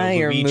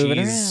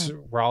Luigi's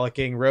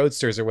Rollicking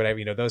Roadsters or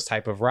whatever, those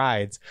type of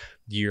rides,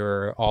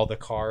 all the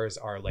cars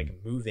are like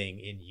moving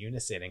in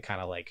unison and kind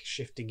of like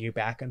shifting you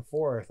back and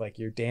forth like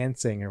you're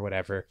dancing or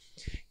whatever.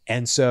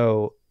 And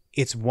so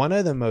it's one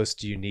of the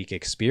most unique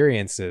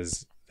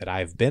experiences that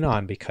I've been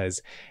on,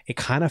 because it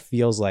kind of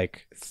feels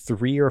like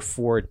 3 or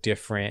 4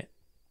 different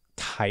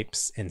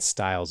types and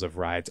styles of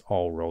rides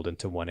all rolled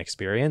into one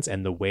experience.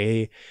 And the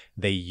way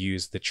they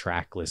use the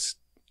trackless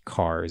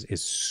cars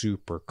is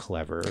super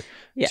clever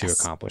to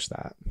accomplish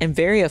that. And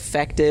very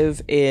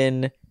effective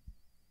in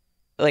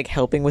like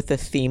helping with the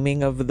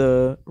theming of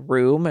the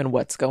room and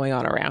what's going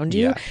on around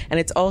you.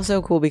 And it's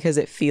also cool because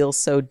it feels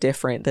so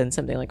different than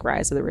something like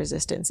Rise of the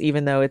Resistance,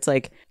 even though it's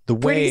like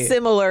pretty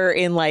similar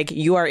in like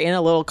you are in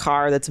a little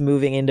car that's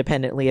moving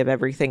independently of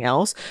everything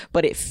else,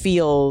 but it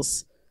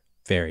feels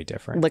very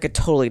different, like a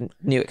totally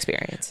new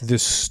experience. The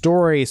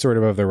story sort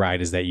of the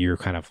ride is that you're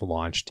kind of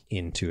launched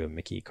into a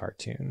Mickey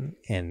cartoon,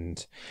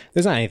 and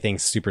there's not anything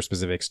super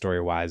specific story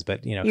wise,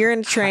 but you're in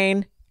a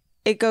train.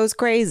 It goes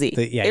crazy.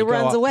 It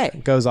runs away.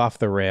 It goes off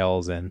the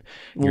rails, and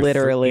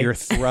you're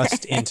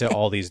thrust into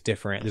all these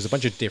different, there's a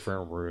bunch of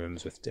different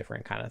rooms with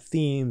different kind of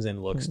themes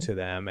and looks to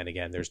them. And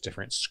again, there's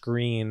different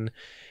screen.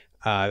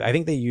 I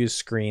think they use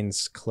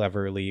screens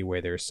cleverly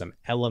where there's some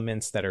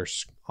elements that are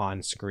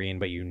on screen,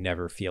 but you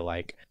never feel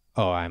like,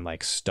 oh, I'm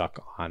like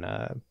stuck on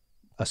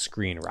a a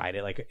screen ride.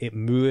 It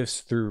moves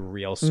through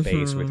real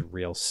space with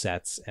real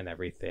sets and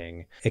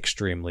everything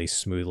extremely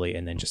smoothly,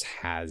 and then just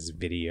has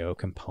video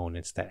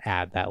components that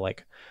add that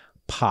like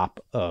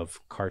pop of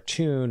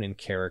cartoon and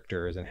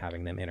characters and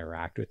having them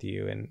interact with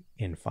you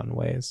in fun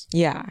ways.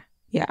 Yeah.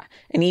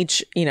 And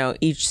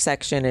each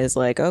section is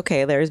like,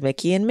 okay, there's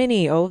Mickey and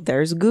Minnie. Oh,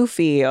 there's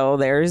Goofy. Oh,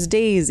 there's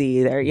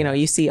Daisy. There,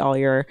 you see all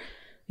your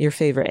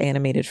favorite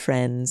animated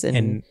friends.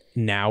 And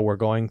now we're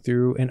going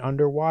through an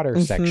underwater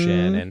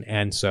section.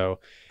 And so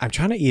I'm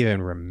trying to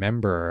even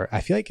remember.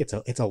 I feel like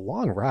it's a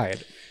long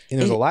ride. And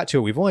there's a lot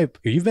to it.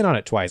 You've been on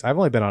it twice. I've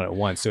only been on it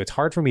once. So it's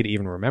hard for me to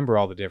even remember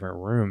all the different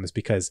rooms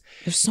because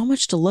there's so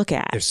much to look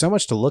at.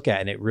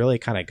 And it really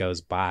kind of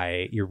goes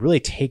by. You're really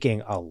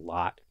taking a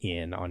lot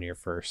in on your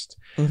first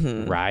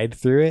ride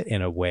through it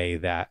in a way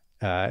that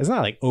it's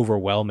not like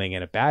overwhelming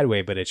in a bad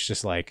way, but it's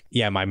just like,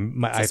 I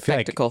feel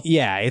spectacle.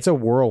 Like, it's a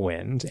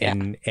whirlwind,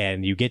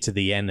 and you get to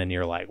the end and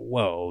you're like,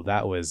 whoa,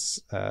 that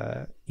was,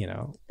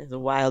 it's a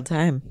wild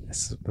time.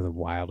 It's the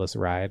wildest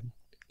ride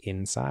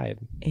inside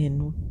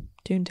in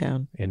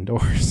Toontown,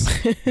 indoors,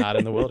 not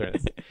in the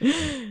wilderness.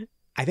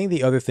 I think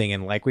the other thing,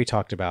 and like we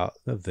talked about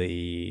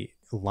the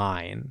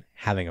line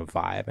having a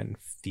vibe and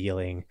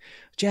feeling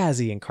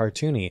jazzy and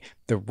cartoony,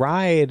 the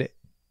ride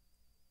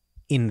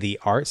in the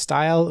art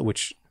style,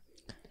 which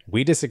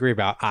we disagree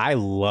about. I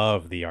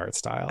love the art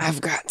style.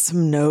 I've got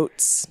some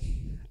notes.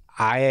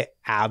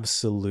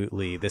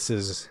 This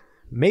is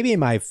maybe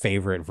my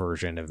favorite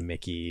version of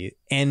Mickey.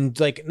 And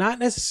like, not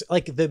necessarily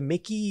like the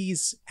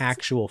Mickey's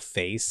actual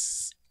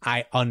face.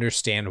 I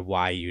understand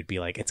why you'd be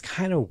like, it's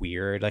kind of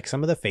weird. Like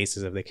some of the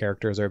faces of the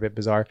characters are a bit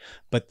bizarre,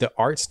 but the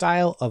art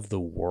style of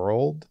the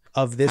world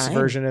of this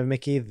version of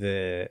Mickey,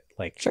 the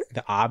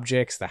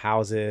objects, the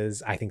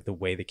houses, I think the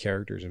way the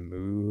characters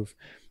move.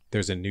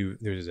 There's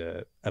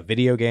a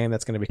video game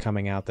that's going to be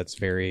coming out that's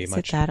very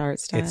much that art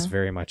style. It's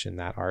very much in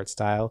that art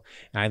style,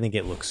 and I think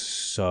it looks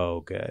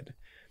so good.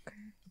 Okay.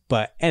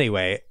 But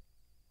anyway,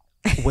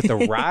 what the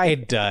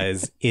ride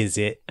does is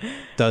it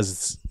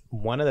does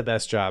one of the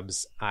best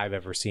jobs I've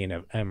ever seen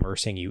of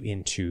immersing you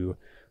into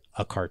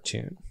a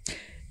cartoon.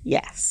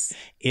 Yes.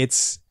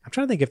 I'm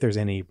trying to think if there's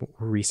any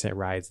recent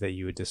rides that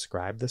you would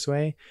describe this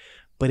way,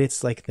 but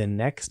it's like the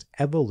next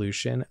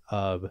evolution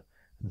of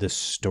the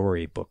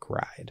storybook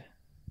ride.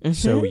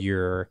 So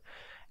your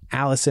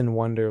Alice in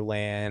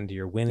Wonderland,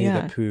 your Winnie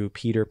the Pooh,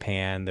 Peter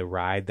Pan, the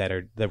ride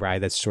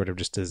that's sort of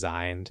just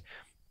designed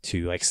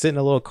to like sit in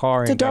a little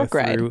car and go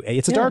through.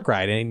 It's a dark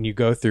ride, and you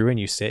go through and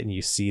you sit and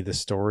you see the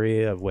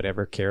story of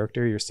whatever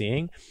character you're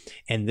seeing.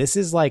 And this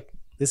is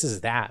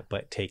that,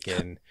 but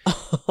taken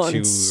on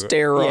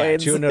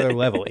steroids to another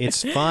level.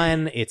 It's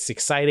fun. It's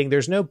exciting.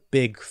 There's no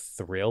big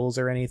thrills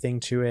or anything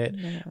to it,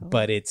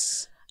 but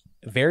it's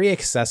very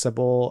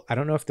accessible. I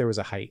don't know if there was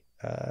a height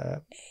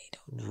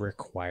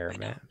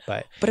requirement,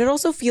 but it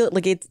also feels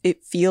like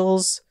it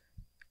feels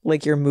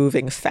like you're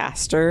moving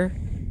faster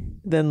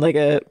than like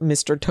a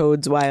Mr.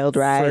 Toad's Wild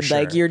Ride. Sure.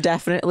 Like you're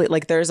definitely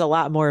like there's a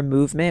lot more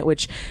movement,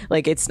 which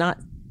like it's not.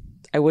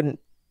 I wouldn't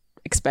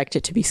expect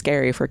it to be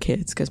scary for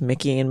kids because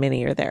Mickey and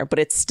Minnie are there, but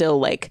it's still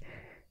like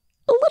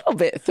a little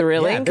bit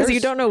thrilling because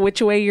you don't know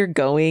which way you're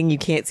going. You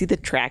can't see the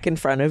track in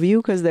front of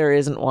you because there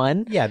isn't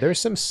one. Yeah, there's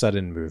some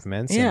sudden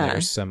movements and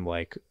there's some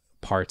like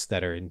parts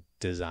that are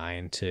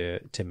designed to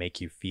make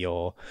you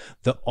feel.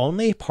 The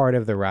only part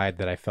of the ride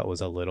that I felt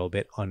was a little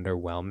bit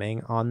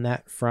underwhelming on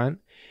that front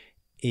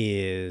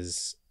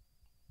is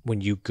when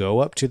you go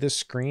up to the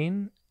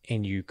screen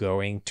and you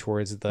going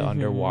towards the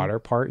underwater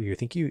part. Do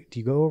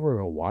you go over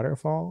a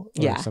waterfall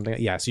or something?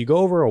 Yeah, so you go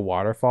over a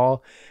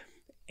waterfall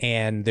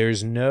and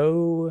there's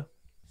no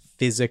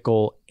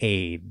physical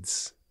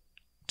aids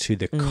to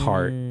the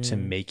cart to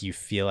make you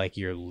feel like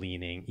you're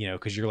leaning,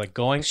 because you're like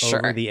going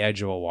over the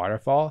edge of a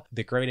waterfall.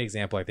 The great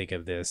example I think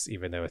of this,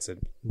 even though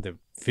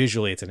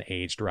visually it's an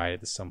aged ride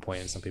at some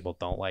point and some people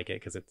don't like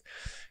it because it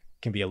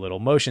can be a little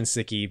motion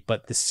sicky,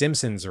 but the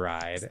Simpsons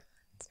ride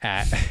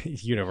at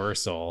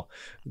Universal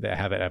that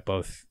have it at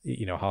both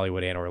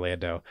Hollywood and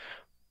Orlando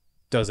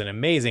does an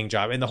amazing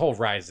job, and the whole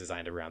ride is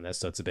designed around this,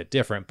 so it's a bit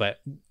different. But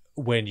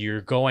when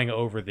you're going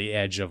over the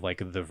edge of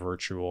like the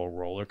virtual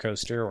roller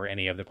coaster or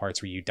any of the parts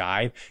where you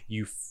dive,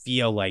 you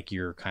feel like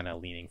you're kind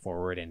of leaning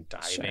forward and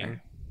diving.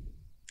 Sure.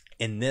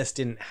 And this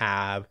didn't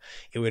have.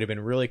 It would have been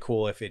really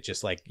cool if it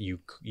just like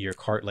your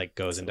cart like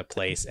goes into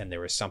place and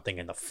there was something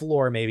in the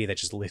floor maybe that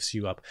just lifts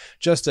you up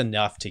just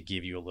enough to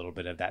give you a little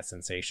bit of that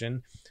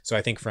sensation. So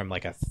I think from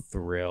like a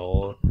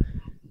thrill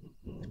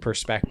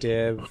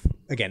perspective,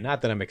 again,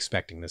 not that I'm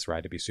expecting this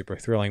ride to be super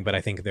thrilling, but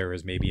I think there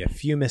was maybe a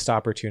few missed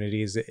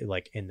opportunities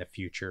like in the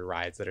future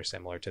rides that are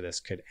similar to this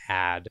could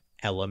add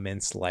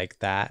elements like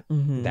that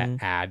that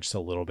add just a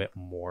little bit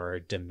more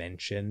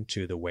dimension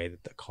to the way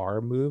that the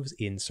car moves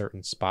in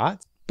certain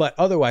spots. But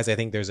otherwise, I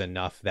think there's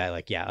enough that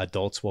like,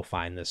 adults will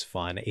find this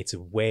fun.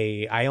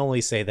 I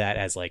only say that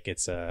as like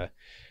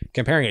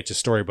comparing it to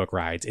storybook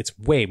rides, it's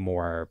way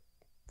more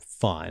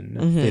fun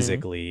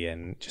physically,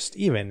 and just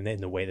even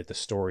in the way that the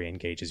story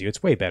engages you.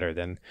 It's way better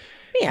than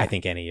I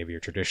think any of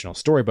your traditional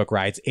storybook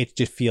rides. It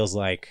just feels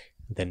like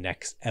the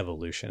next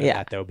evolution of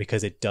that, though,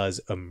 because it does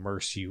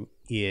immerse you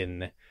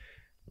in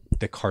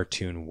the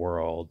cartoon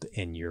world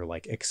and you're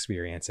like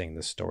experiencing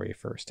the story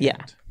firsthand.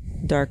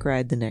 Yeah. Dark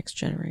Ride, the next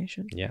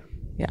generation. Yeah.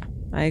 Yeah,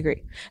 I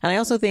agree. And I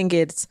also think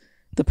it's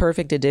the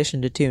perfect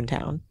addition to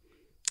Toontown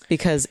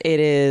because it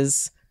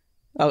is,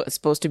 it's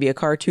supposed to be a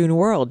cartoon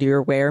world.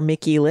 You're where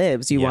Mickey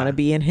lives. You want to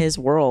be in his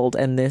world,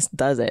 and this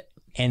does it.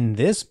 And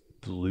this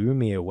blew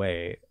me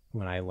away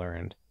when I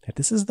learned that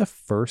this is the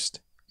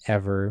first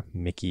ever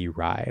Mickey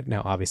ride.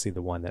 Now, obviously,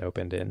 the one that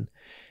opened in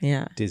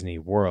Disney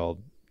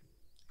World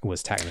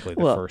was technically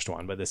the first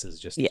one, but this is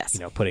just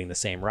putting the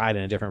same ride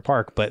in a different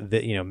park. But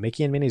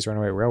Mickey and Minnie's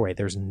Runaway Railway,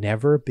 there's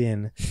never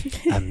been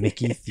a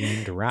Mickey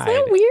themed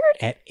ride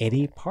at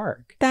any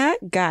park.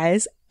 That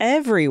guy's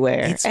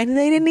everywhere, and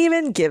they didn't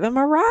even give him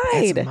a ride.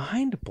 It's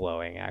mind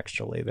blowing,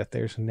 actually, that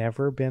there's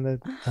never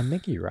been a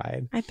Mickey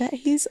ride. I bet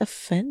he's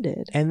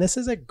offended. And this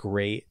is a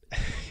great.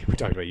 We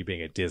talked about you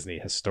being a Disney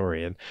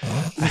historian.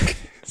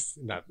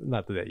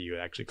 Not that you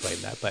actually claim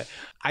that, but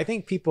I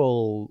think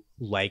people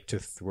like to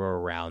throw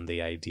around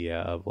the idea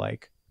of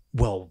like,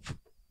 well,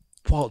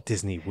 Walt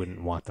Disney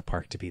wouldn't want the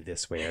park to be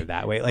this way or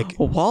that way. Like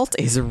Walt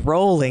is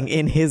rolling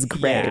in his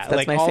grave. That's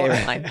like my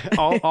favorite line.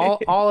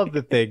 all of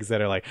the things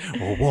that are like,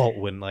 well, Walt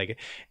wouldn't like it.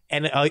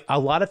 And a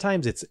lot of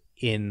times it's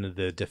in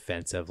the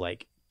defense of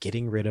like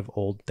getting rid of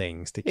old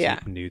things to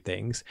keep new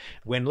things.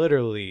 When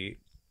literally,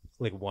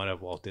 like one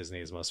of Walt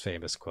Disney's most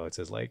famous quotes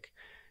is like,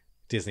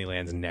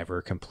 Disneyland's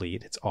never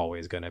complete. It's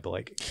always going to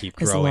like keep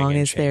growing. As long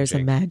and as changing. There's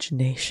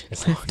imagination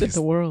left in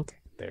the world.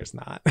 There's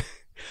not.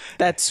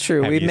 That's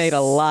true. We've made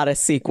a lot of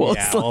sequels.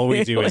 Yeah, all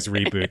we do is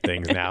reboot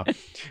things now.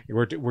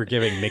 We're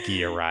giving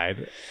Mickey a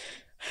ride.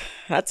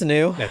 That's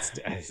new.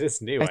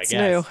 It's new, That's I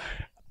guess. New.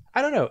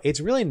 I don't know. It's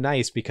really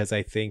nice because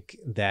I think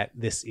that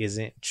this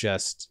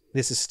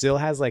still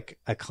has like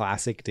a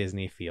classic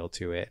Disney feel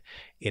to it.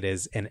 It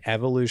is an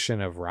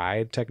evolution of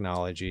ride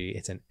technology.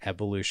 It's an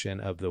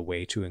evolution of the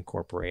way to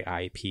incorporate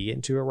IP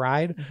into a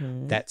ride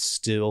that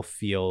still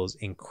feels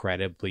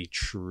incredibly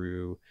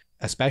true,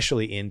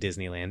 especially in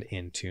Disneyland,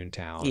 in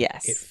Toontown.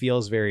 Yes. It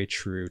feels very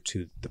true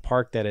to the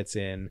park that it's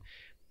in,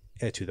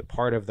 to the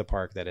part of the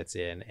park that it's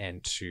in,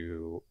 and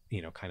to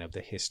kind of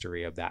the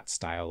history of that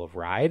style of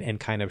ride, and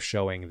kind of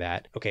showing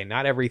that okay,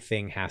 not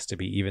everything has to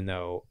be, even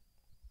though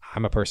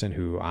I'm a person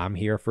who I'm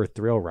here for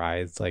thrill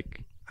rides,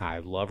 like I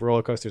love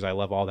roller coasters, I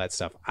love all that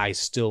stuff, I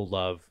still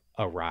love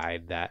a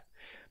ride that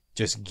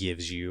just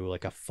gives you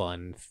like a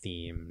fun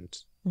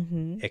themed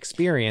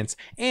experience.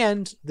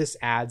 And this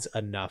adds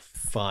enough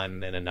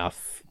fun and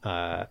enough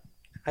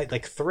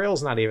like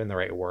thrill's not even the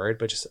right word,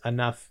 but just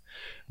enough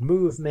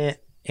movement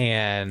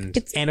and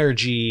it's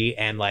energy,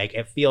 and like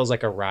it feels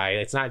like a ride.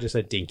 It's not just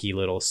a dinky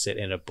little sit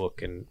in a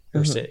book and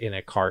or sit in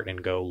a cart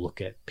and go look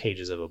at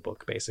pages of a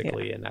book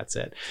basically, and that's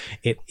it.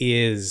 It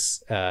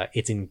is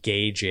it's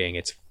engaging,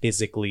 it's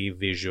physically,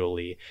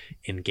 visually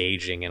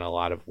engaging in a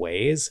lot of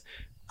ways,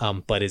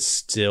 but is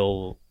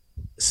still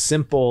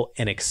simple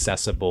and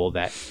accessible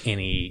that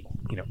any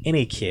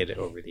kid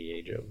over the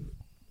age of,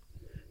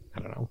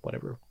 I don't know,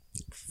 whatever,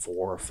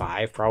 4 or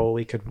 5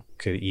 probably could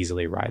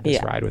easily ride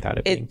this ride without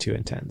it being too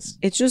intense.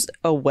 It's just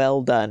a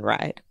well done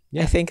ride.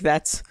 I think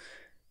that's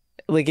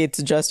like,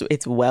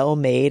 it's well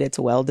made, it's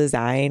well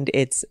designed,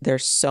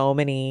 there's so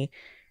many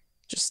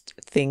just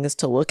things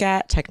to look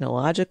at.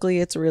 Technologically,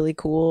 it's really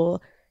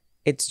cool.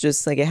 It's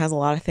just like, it has a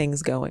lot of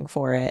things going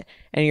for it,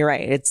 and you're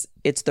right,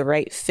 it's the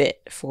right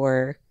fit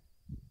for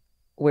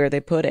where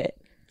they put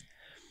it.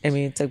 I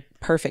mean, it's a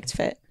perfect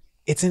fit.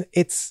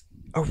 It's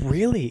a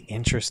really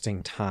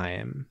interesting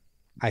time,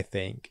 I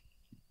think,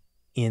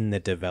 in the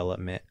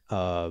development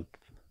of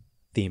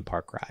theme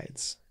park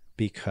rides,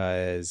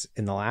 because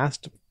in the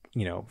last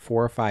 4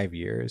 or 5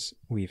 years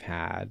we've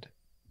had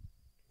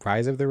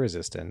Rise of the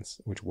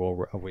Resistance, which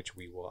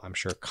we will, I'm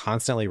sure,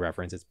 constantly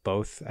reference. It's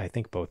both, I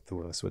think both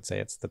of us would say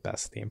it's the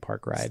best theme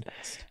park ride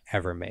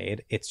ever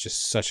made. It's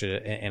just such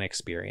an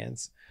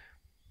experience,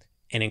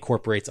 and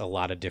incorporates a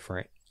lot of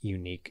different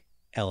unique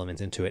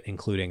elements into it,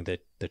 including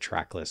the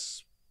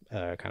trackless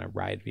kind of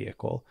ride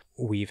vehicle.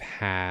 We've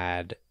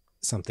had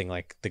something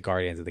like the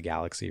Guardians of the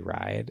Galaxy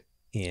ride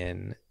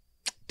in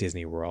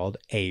Disney World,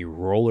 a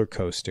roller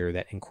coaster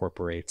that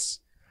incorporates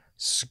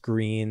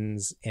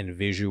screens and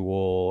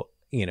visual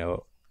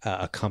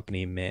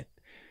accompaniment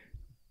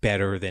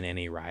better than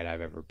any ride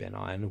I've ever been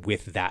on,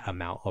 with that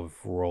amount of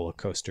roller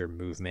coaster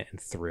movement and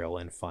thrill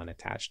and fun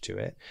attached to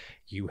it.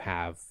 You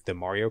have the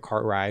Mario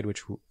Kart ride,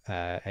 which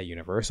at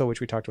Universal, which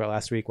we talked about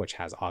last week, which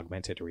has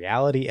augmented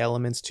reality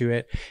elements to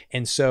it.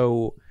 And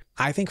so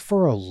I think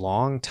for a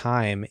long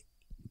time,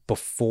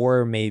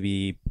 before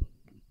maybe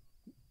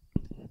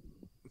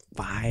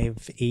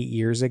 5-8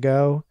 years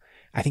ago,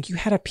 I think you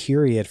had a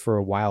period for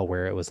a while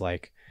where it was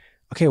like,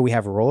 okay, we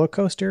have roller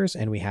coasters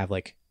and we have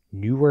like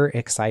newer,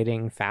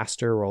 exciting,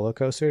 faster roller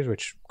coasters,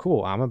 which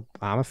cool. I'm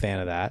a fan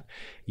of that.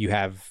 You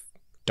have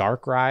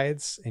dark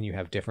rides and you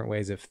have different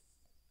ways of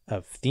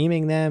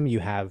theming them. You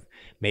have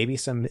maybe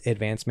some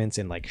advancements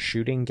in like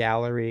shooting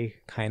gallery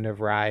kind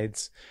of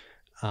rides.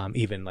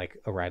 Even like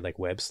a ride like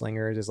Web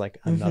Slingers is like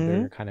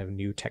another kind of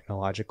new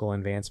technological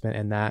advancement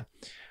in that.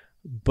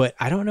 But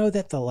I don't know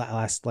that the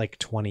last like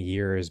 20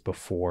 years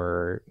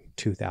before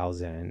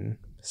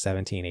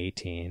 2017,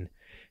 18,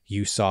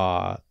 you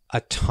saw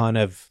a ton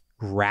of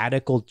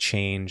radical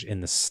change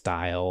in the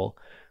style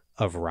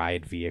of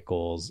ride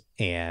vehicles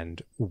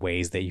and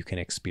ways that you can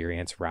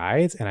experience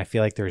rides. And I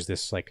feel like there's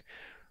this like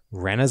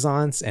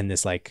renaissance and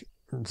this like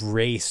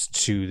race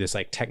to this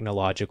like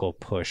technological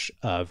push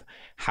of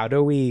how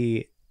do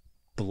we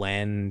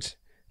blend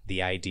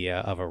the idea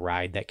of a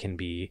ride that can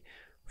be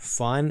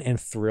fun and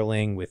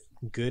thrilling with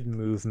good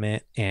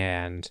movement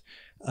and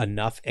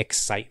enough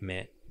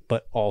excitement,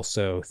 but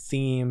also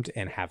themed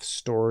and have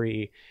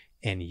story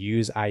and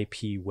use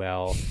IP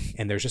well.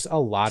 And there's just a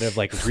lot of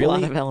like really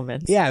a lot of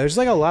elements. Yeah, there's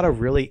like a lot of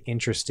really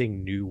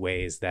interesting new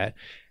ways that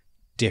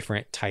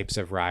different types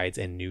of rides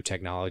and new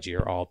technology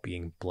are all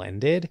being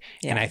blended.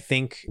 And I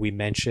think we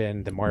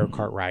mentioned the Mario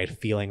Kart ride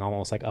feeling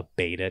almost like a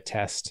beta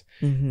test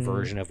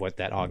version of what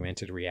that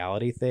augmented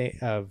reality thing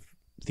of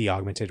the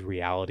augmented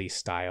reality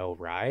style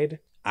ride.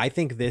 I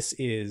think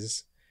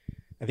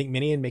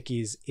Minnie and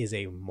Mickey's is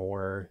a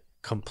more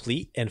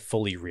complete and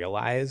fully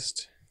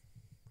realized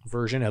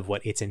version of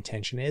what its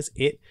intention is.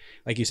 It,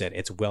 like you said,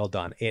 it's well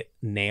done. It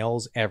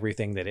nails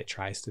everything that it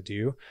tries to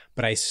do,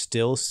 but I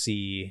still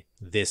see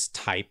this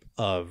type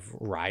of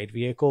ride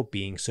vehicle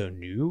being so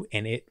new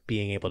and it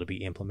being able to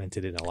be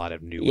implemented in a lot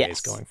of new ways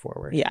going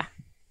forward. Yeah.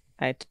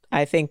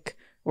 I think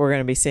we're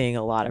going to be seeing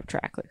a lot of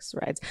trackless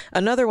rides.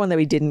 Another one that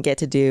we didn't get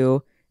to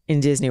do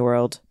in Disney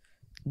World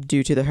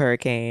due to the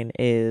hurricane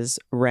is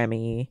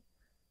Remy.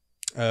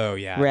 Oh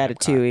yeah.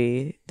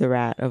 Ratatouille, the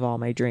rat of all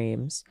my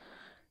dreams.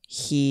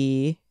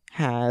 He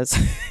has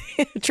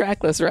a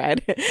trackless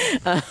ride.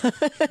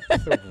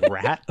 The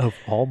rat of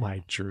all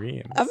my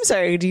dreams. I'm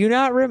sorry, do you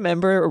not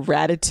remember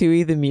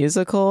Ratatouille the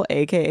musical,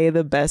 aka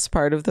the best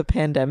part of the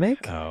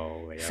pandemic?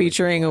 Oh, yeah,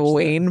 featuring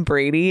Wayne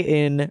Brady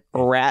in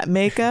rat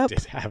makeup.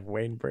 Did have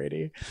Wayne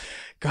Brady.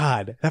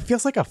 God, that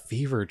feels like a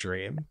fever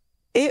dream.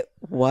 It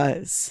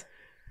was.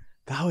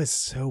 That was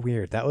so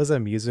weird. That was a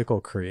musical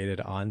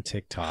created on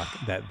TikTok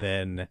that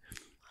then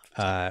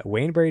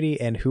Wayne Brady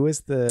and who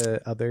is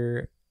the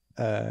other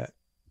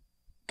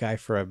guy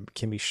from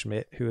Kimmy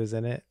Schmidt who is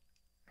in it?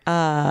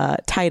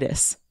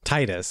 Titus.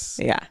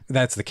 Yeah.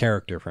 That's the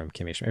character from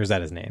Kimmy Schmidt. Or is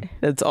that his name?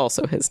 That's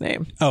also his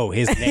name. Oh,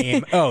 his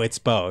name. Oh, it's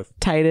both.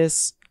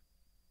 Titus.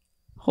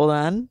 Hold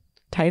on.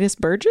 Titus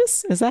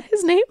Burgess? Is that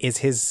his name? Is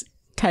his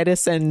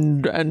Titus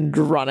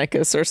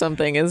Andronicus or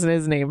something isn't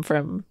his name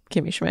from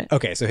Kimmy Schmidt.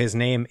 Okay, so his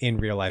name in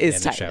real life in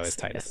the show is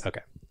Titus. Yes.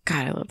 Okay.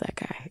 God, I love that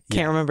guy.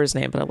 Can't remember his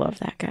name, but I love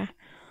that guy.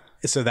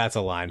 So that's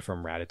a line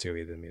from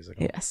Ratatouille, the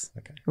musical. Yes.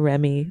 Okay.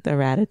 Remy, the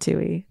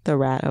Ratatouille, the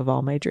rat of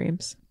all my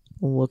dreams.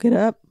 Look it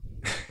up.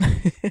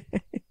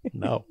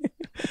 No.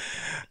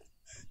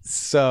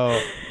 So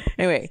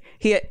anyway,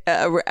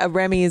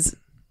 Remy's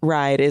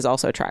ride is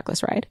also a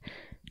trackless ride.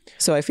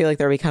 So I feel like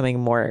they're becoming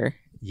more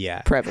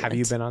prevalent. Have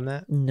you been on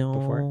that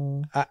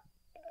before?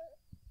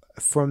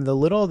 From the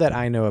little that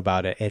I know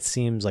about it, it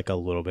seems like a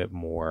little bit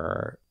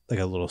more, like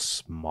a little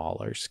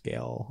smaller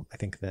scale, I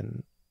think,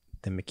 than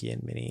the Mickey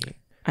and Minnie.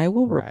 I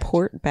will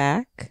report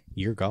back.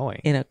 You're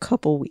going. In a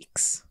couple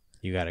weeks.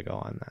 You got to go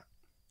on that.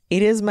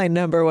 It is my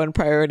number one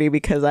priority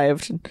because I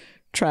have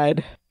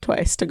tried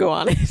twice to go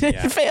on it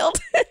and failed.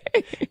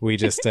 We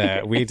just,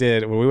 we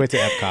did, when we went to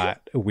Epcot,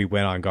 we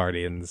went on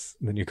Guardians,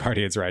 the new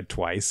Guardians ride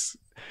twice.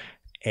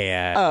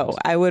 And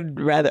I would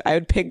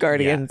pick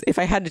Guardians. If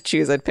I had to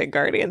choose, I'd pick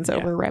Guardians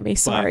over Remy.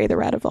 Sorry, the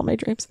rat of all my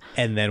dreams.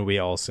 And then we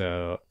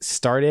also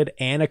started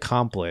and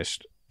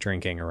accomplished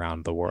drinking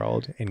around the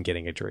world and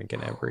getting a drink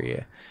in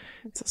every.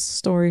 It's a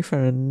story for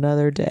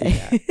another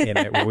day.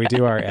 When we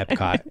do our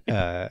Epcot,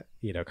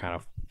 kind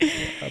of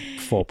a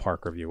full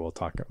park review, we'll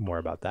talk more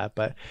about that.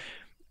 But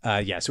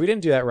so we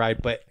didn't do that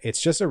ride, but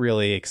it's just a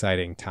really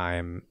exciting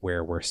time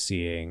where we're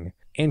seeing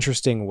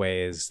interesting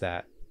ways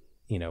that,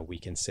 we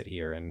can sit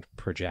here and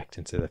project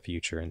into the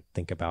future and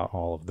think about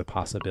all of the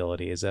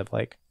possibilities of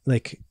like,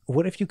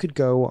 what if you could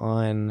go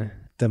on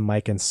the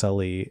Mike and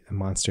Sully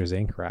Monsters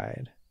Inc.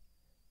 ride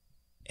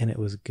and it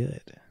was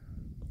good?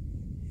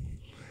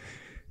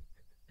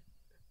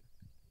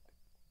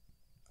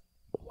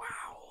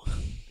 Wow.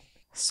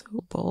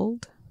 So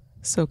bold,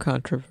 so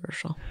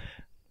controversial.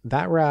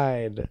 That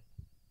ride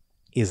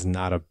is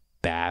not a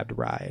bad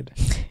ride,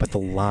 but the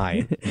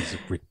line is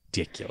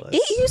ridiculous.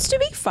 It used to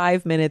be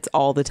 5 minutes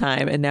all the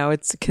time, and now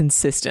it's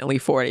consistently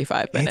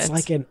 45 minutes. It's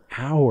like an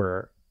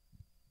hour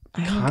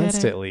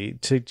constantly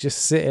to just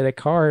sit in a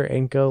car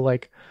and go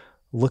like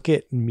look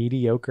at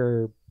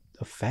mediocre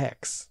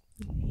effects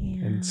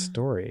and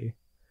story.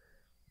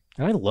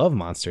 And I love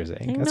Monsters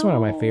Inc. That's one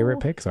of my favorite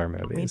Pixar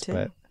movies.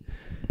 But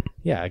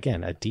yeah,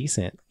 again, a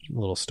decent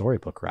little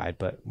storybook ride,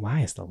 but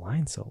why is the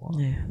line so long?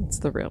 Yeah, it's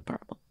the real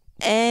problem.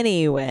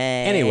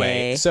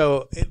 Anyway,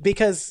 so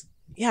because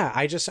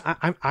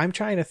I'm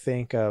trying to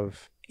think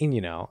of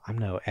And, I'm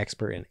no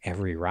expert in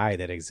every ride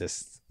that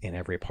exists in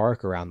every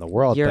park around the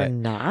world. You're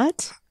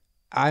not?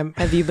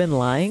 Have you been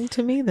lying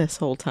to me this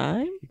whole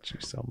time? I hate you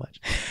so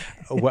much.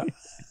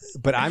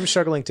 But I'm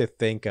struggling to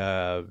think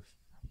of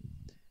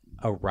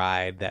a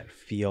ride that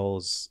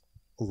feels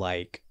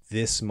like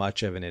this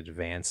much of an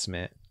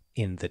advancement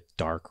in the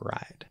dark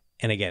ride.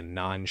 And again,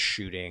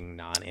 non-shooting,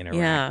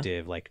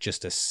 non-interactive, like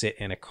just to sit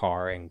in a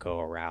car and go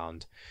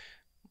around.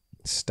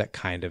 It's that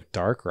kind of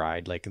dark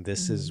ride. Like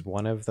this is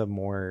one of the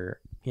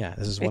more,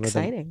 this is one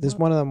exciting. This is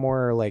one of the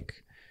more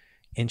like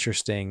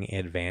interesting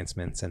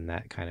advancements in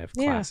that kind of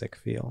classic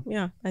feel.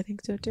 Yeah, I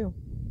think so too.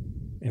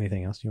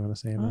 Anything else you want to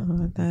say about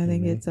it? I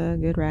think it's a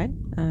good ride.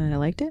 I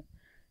liked it.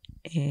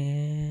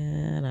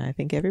 And I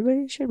think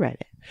everybody should ride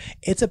it.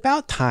 It's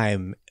about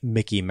time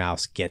Mickey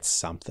Mouse gets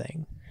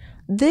something.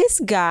 This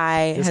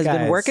guy has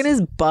been working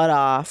his butt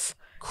off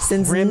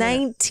since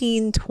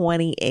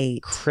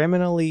 1928.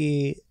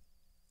 Criminally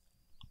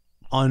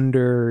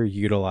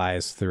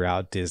underutilized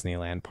throughout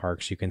Disneyland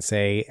parks, you can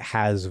say,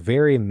 has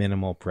very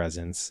minimal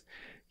presence.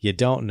 You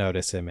don't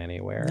notice him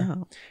anywhere.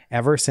 No.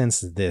 Ever since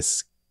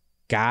this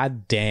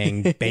god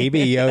dang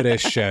Baby Yoda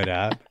showed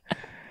up,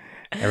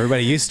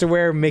 everybody used to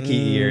wear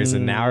Mickey ears,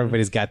 and now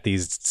everybody's got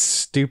these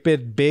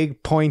stupid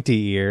big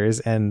pointy ears.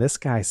 And this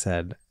guy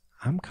said,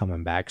 I'm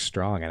coming back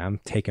strong, and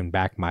I'm taking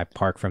back my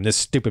park from this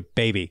stupid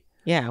baby.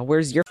 Yeah,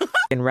 where's your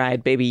f***ing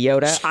ride, Baby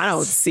Yoda? I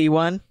don't see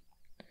one.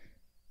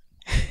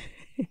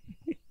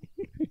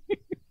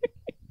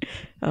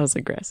 That was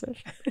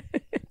aggressive.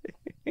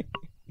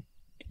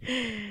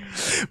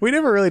 We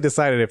never really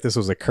decided if this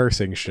was a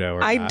cursing show or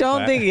not. I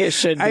don't think it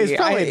should be. It's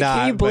probably not.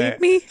 Can you bleep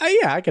me?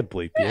 Yeah, I could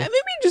bleep you.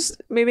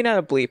 Maybe not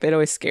a bleep. It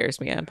always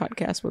scares me on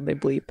podcasts when they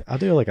bleep. I'll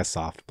do like a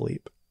soft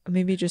bleep.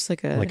 Maybe just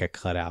like a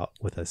cutout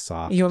with a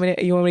soft. You want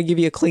me to give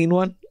you a clean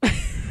one?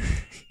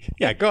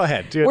 Yeah, go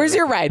ahead. Where's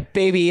your ride,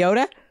 Baby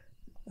Yoda?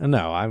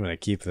 No, I'm gonna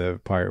keep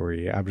the part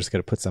where I'm just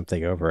gonna put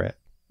something over it.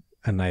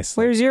 A nice.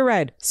 Where's your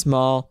ride,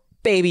 small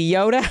Baby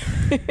Yoda?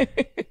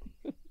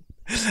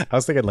 I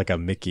was thinking like a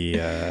Mickey.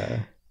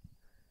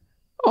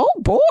 Oh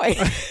boy.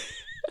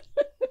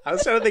 I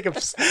was trying to think of.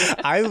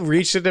 I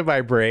reached into my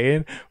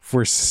brain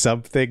for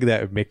something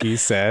that Mickey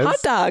says.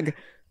 Hot dog.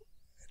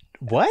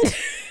 What?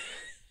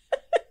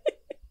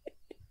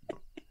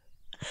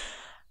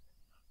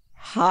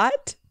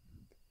 Hot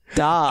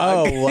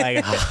dog. Oh,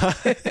 like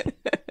hot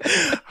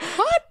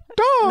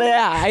dog.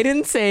 Yeah, I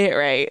didn't say it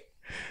right.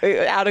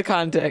 Out of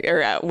context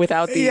or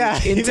without the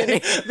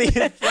intonation.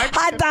 The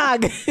hot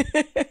dog.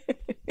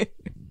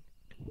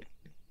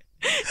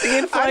 The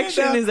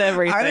inflection is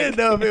everything. I didn't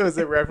know if it was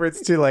a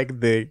reference to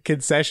like the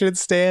concession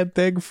stand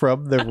thing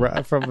from the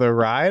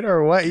ride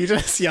or what. You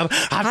just yelled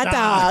hot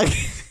dog.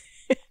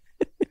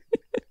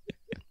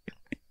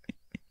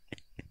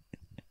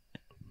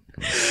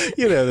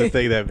 You know the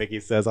thing that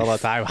Mickey says all the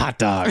time, hot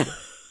dog.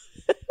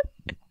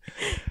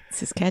 It's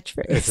his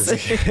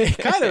catchphrase. It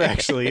kind of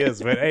actually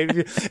is, but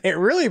it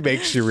really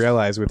makes you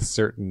realize with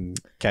certain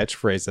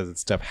catchphrases and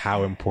stuff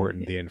how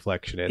important the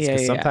inflection is.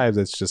 Because sometimes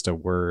it's just a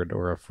word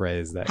or a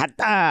phrase that hot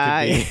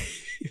dog.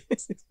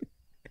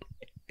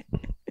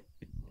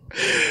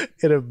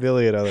 In a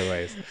million other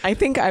ways. I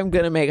think I'm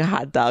gonna make a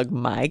hot dog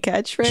my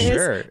catchphrase.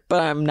 Sure,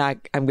 but I'm not.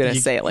 I'm gonna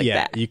say it like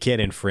that. You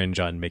can't infringe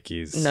on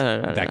Mickey's.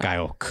 No. That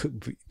guy will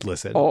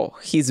listen. Oh,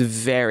 he's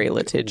very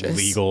litigious.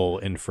 Legal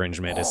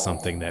infringement is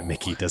something that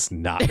Mickey does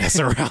not mess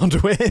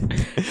around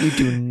with. You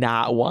do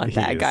not want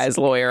that guy's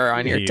lawyer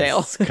on your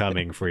tail.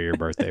 Coming for your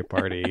birthday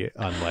party,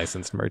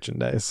 unlicensed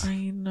merchandise.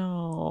 I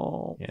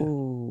know. Yeah.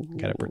 Ooh.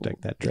 Gotta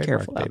protect that trademark.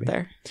 Careful baby. out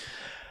there.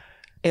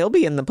 It'll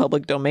be in the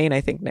public domain,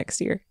 I think,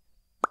 next year.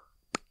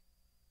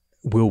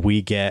 Will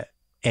we get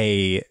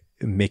a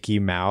Mickey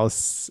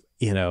Mouse,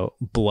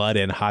 blood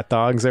and hot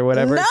dogs or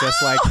whatever? No!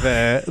 Just like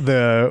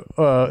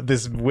the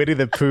this Winnie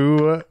the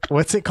Pooh,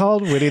 what's it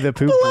called? Winnie the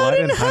Pooh blood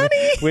and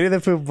honey. Winnie the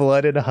Pooh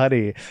blood and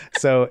honey.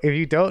 So if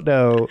you don't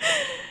know,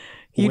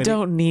 you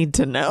don't need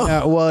to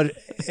know.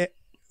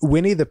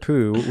 Winnie the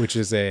Pooh, which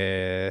is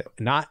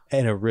not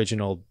an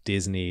original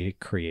Disney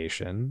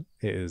creation,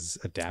 is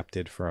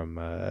adapted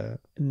from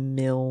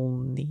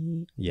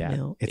Milne.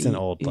 Yeah, it's an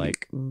old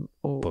book.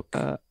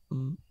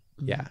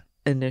 Yeah.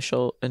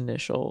 Initial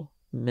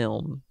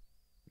Milne.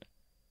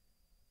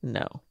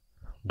 No.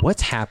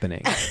 What's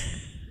happening?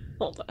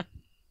 Hold on.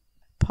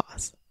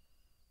 Pause.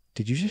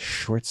 Did you just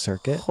short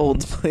circuit?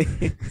 Hold,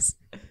 please.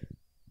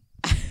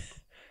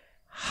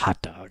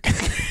 Hot dog.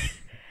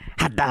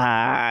 Hot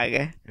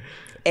dog.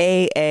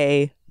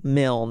 A.A.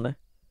 Milne.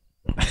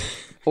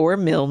 Or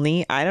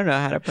Milne. I don't know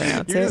how to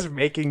pronounce it. You're just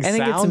making sounds.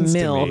 I think it's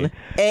Milne.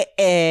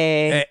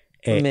 A.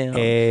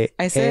 Milne.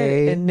 I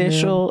said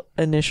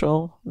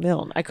initial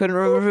Milne. I couldn't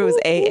remember if it was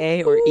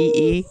A.A. or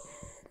E.E.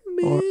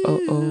 or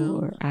O.O.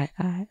 or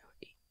I.I.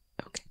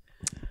 Okay.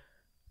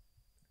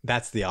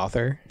 That's the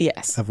author?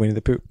 Yes. Of Winnie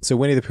the Pooh. So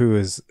Winnie the Pooh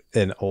is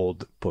an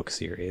old book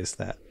series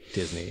that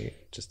Disney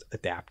just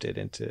adapted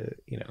into,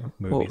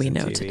 movies what we and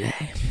know TV.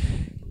 Today.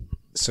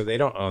 So they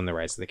don't own the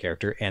rights to the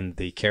character, and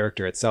the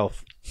character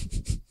itself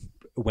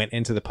went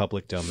into the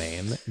public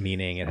domain,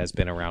 meaning it has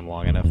been around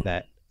long enough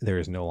that there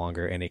is no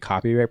longer any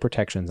copyright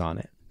protections on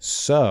it.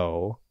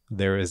 So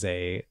there is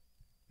a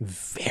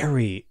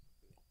very,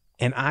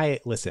 and I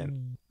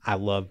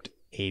loved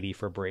 80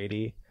 for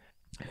Brady.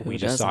 We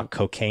just saw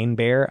Cocaine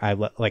Bear. I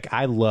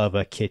love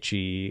a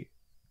kitschy,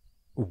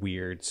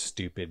 weird,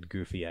 stupid,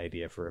 goofy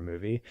idea for a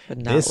movie. But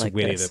not this like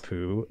Winnie this. the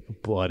Pooh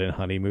Blood and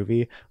Honey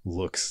movie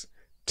looks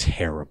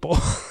terrible.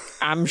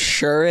 I'm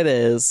sure it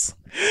is.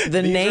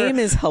 The name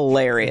is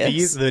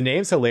hilarious. The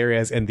name's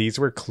hilarious, and these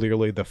were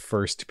clearly the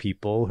first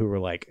people who were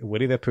like,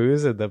 Winnie the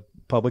Pooh's in the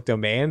public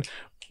domain.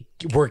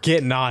 We're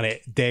getting on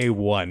it day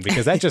one,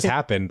 because that just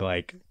happened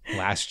like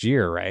last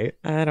year, right?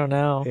 I don't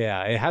know.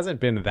 Yeah, it hasn't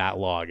been that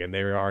long, and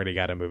they already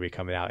got a movie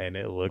coming out, and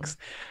it looks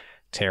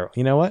terrible.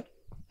 You know what?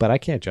 But I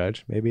can't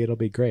judge. Maybe it'll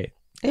be great.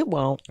 It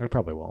won't. I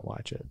probably won't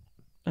watch it.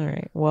 All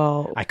right.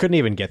 Well, I couldn't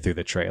even get through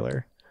the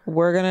trailer.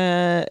 We're going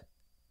to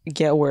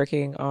get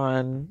working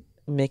on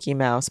Mickey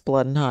Mouse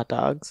Blood and Hot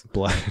Dogs.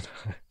 Blood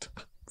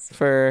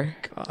for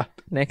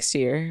next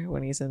year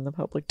when he's in the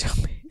public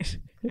domain.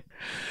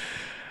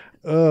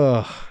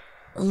 Ugh.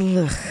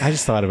 I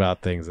just thought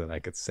about things that I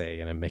could say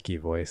in a Mickey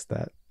voice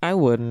that I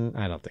wouldn't.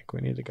 I don't think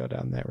we need to go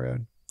down that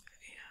road.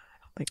 Yeah, I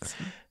don't think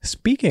so.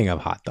 Speaking of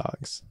hot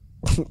dogs.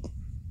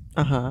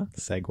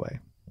 Segue.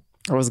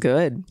 It was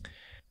good.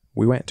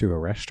 We went to a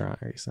restaurant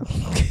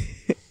recently.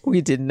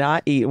 We did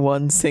not eat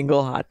one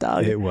single hot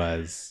dog. It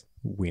was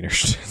Wiener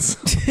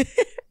Schnitzel.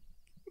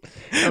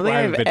 I don't think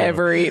I've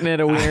ever eaten at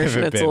a Wiener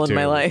Schnitzel in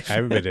my life. I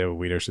haven't been to a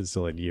Wiener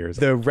Schnitzel in years.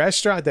 The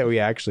restaurant that we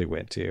actually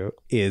went to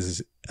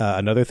is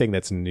another thing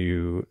that's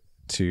new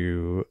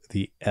to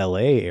the LA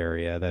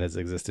area that has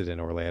existed in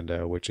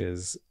Orlando, which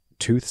is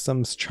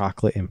Toothsome's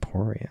Chocolate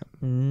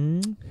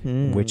Emporium,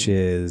 which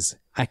is,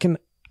 I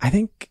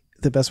think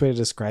the best way to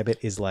describe it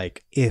is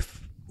like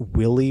if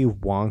Willy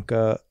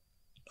Wonka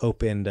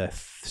opened a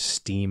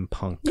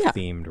steampunk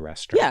themed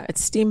restaurant. Yeah,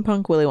 it's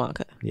steampunk Willy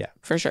Wonka. Yeah,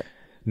 for sure.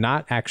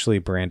 Not actually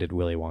branded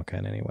Willy Wonka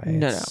in any way.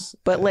 No.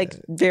 But like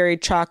very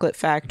chocolate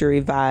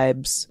factory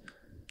vibes.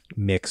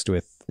 Mixed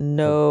with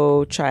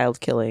no child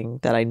killing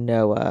that I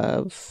know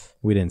of.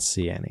 We didn't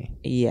see any.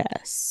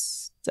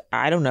 Yes.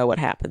 I don't know what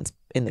happens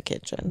in the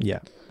kitchen. Yeah.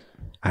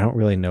 I don't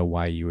really know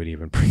why you would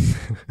even bring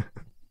that.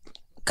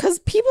 Because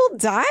people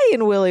die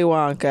in Willy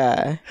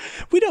Wonka.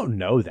 We don't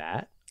know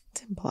that.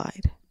 It's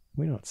implied.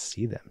 We don't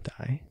see them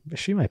die. But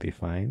she might be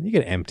fine. You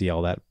can empty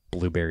all that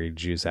blueberry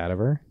juice out of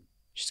her.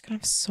 She's going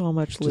to have so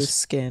much loose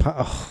skin.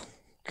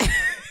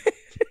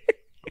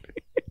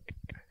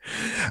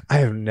 I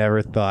have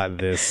never thought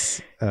this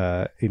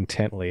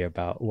intently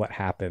about what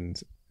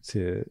happened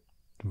to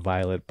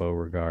Violet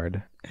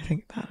Beauregard. I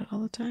think about it all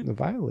the time. The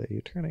Violet,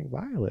 you're turning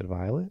violet,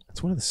 Violet.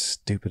 It's one of the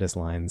stupidest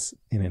lines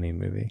in any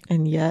movie.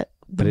 And yet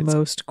the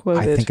most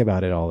quoted. I think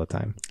about it all the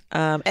time.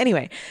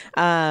 Anyway,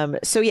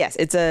 so yes,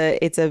 it's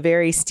a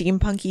very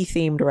steampunky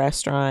themed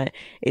restaurant.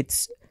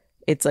 It's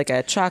like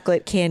a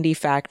chocolate candy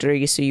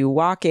factory. So you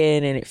walk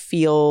in and it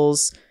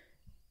feels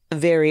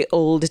very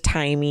old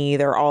timey.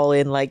 They're all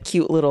in like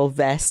cute little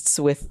vests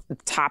with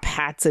top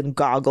hats and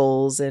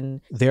goggles. And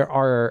there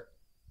are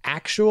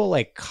actual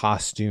like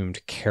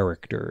costumed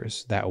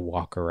characters that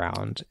walk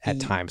around at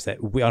times that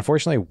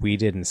unfortunately we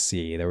didn't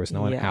see. There was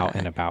no one out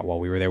and about while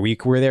we were there. We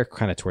were there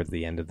kind of towards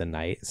the end of the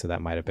night, so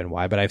that might have been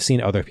why. But I've seen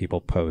other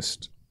people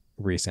post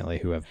recently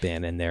who have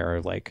been, and there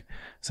are like,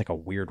 it's like a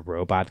weird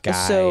robot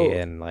guy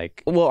and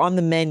like, well, on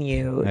the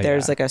menu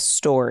there's like a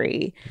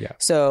story.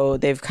 So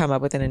they've come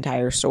up with an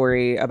entire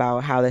story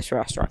about how this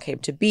restaurant came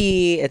to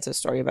be. It's a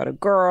story about a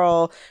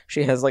girl.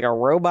 She has like a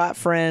robot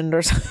friend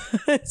or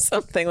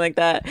something like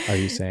that. Are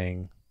you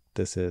saying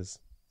this is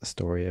a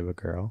story of a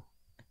girl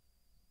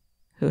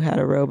who had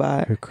a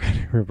robot who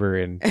cried a river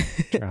and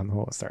drowned the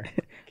whole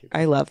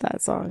I love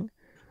that song.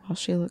 Well,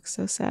 she looks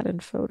so sad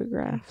in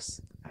photographs.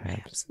 I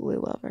absolutely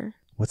love her.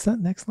 What's that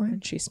next line?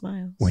 When she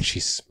smiles. When she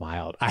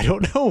smiled. I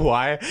don't know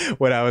why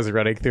when I was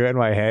running through it in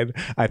my head,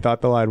 I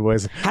thought the line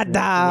was hot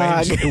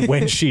dog.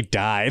 When she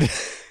died.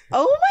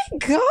 Oh my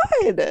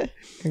God.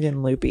 You're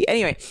getting loopy.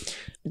 Anyway,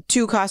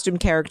 2 costume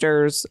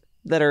characters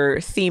that are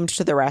themed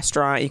to the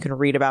restaurant. You can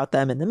read about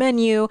them in the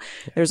menu.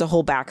 There's a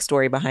whole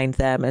backstory behind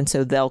them. And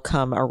so they'll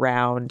come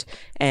around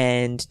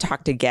and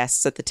talk to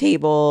guests at the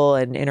table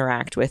and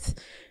interact with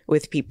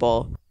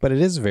people. But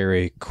it is a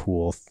very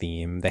cool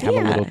theme. They have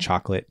a little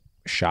chocolate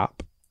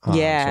shop sort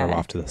of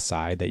off to the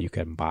side that you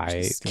can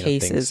buy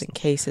cases and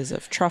cases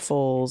of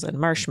truffles and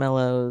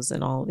marshmallows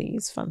and all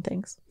these fun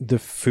things. The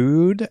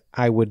food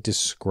I would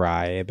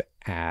describe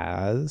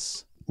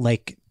as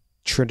like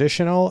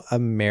traditional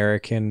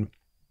American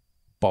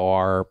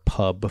bar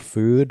pub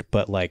food,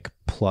 but like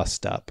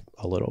plussed up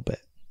a little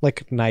bit,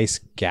 like nice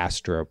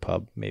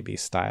gastropub maybe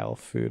style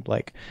food,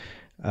 like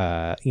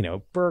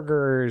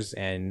burgers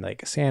and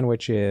like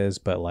sandwiches,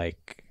 but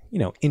like,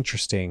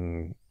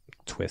 interesting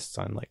twists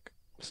on like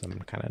some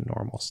kind of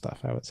normal stuff,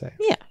 I would say.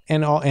 Yeah.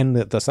 And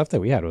the stuff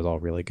that we had was all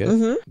really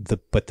good.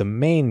 But the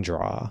main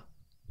draw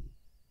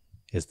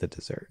is the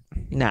dessert.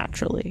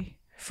 Naturally.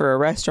 for a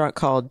restaurant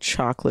called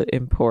Chocolate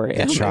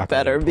Emporium. It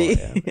better be.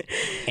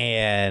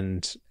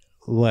 And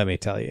let me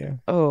tell you,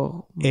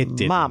 it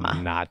did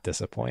not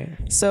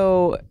disappoint.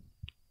 So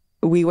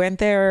we went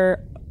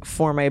there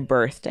for my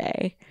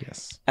birthday.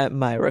 Yes. At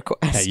my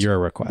request. At your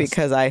request.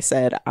 Because I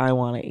said I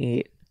want to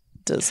eat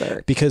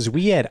dessert. Because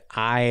we had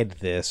eyed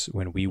this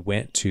when we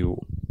went to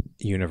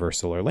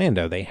Universal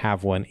Orlando. They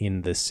have one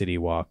in the City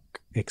Walk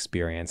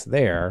experience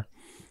there.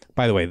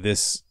 By the way,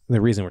 the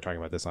reason we're talking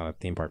about this on a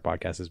theme park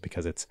podcast is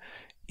because it's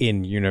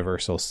in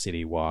Universal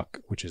City Walk,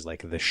 which is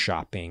like the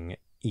shopping,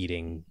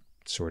 eating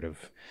sort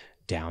of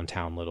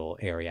downtown little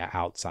area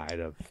outside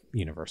of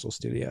Universal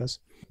Studios.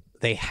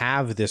 They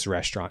have this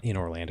restaurant in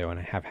Orlando, and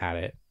I have had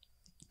it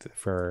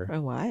for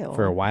a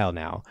while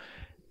now.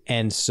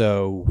 And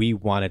so we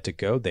wanted to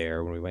go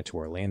there when we went to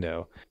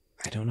Orlando.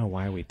 I don't know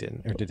why we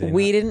didn't, or did they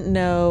we didn't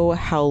know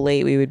how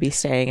late we would be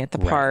staying at the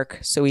park,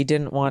 so we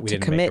didn't want to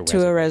commit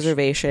to a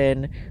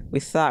reservation.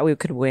 We thought we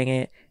could wing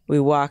it. We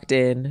walked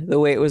in, the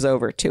wait was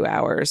over 2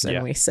 hours,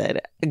 and we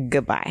said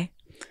goodbye.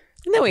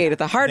 And then we ate at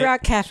the Hard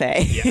Rock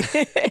Cafe.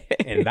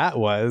 And that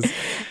was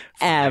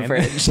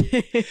average.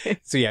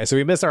 So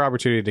we missed our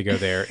opportunity to go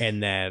there.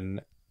 And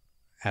then,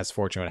 as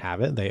fortune would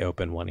have it, they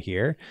opened one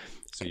here.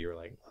 So you were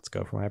like, let's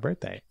go for my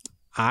birthday.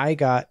 I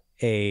got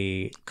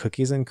a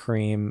cookies and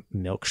cream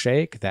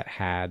milkshake that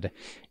had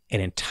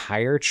an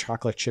entire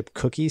chocolate chip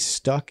cookie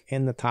stuck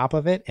in the top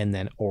of it and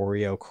then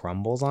Oreo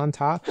crumbles on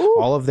top. Ooh.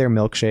 All of their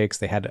milkshakes,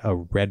 they had a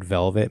red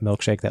velvet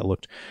milkshake that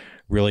looked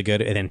really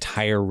good, an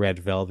entire red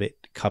velvet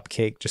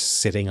cupcake just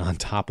sitting on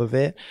top of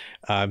it.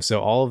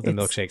 So all of the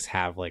milkshakes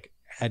have like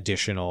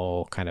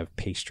additional kind of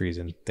pastries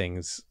and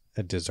things,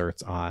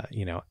 desserts on,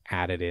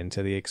 added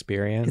into the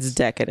experience. It's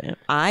decadent.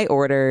 I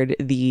ordered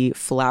the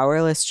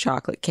flourless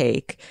chocolate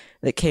cake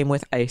that came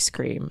with ice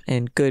cream,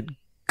 and good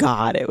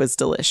God, it was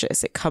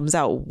delicious. It comes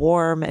out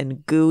warm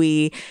and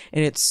gooey,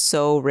 and it's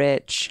so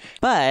rich.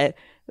 But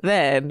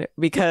then,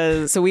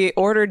 so we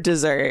ordered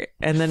dessert,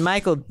 and then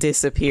Michael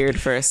disappeared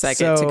for a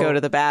second to go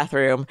to the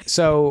bathroom.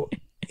 So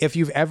if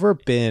you've ever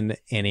been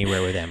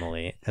anywhere with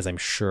Emily, as I'm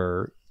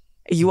sure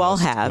you all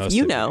have,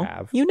 you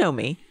know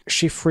me.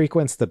 She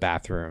frequents the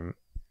bathroom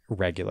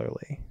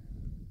regularly.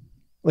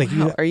 Like,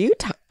 wow. Are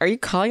you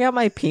calling out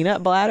my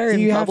peanut bladder in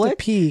public? You have to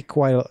pee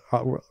quite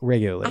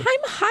regularly.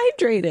 I'm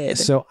hydrated.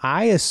 So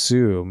I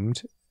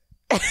assumed.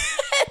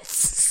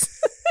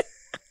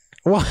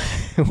 What?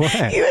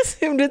 You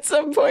assumed at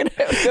some point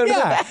I would go to the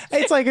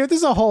bathroom. It's like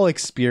there's a whole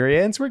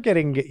experience. We're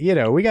getting,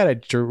 we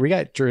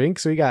got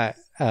drinks. We got.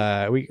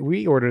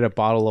 We ordered a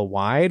bottle of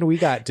wine. We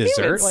got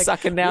dessert.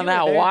 Sucking down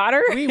that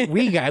water.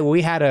 We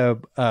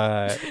had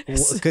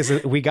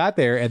because we got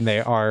there and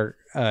our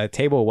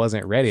table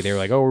wasn't ready. They were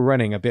like, "Oh, we're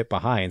running a bit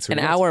behind." So an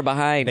hour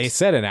behind. They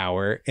said an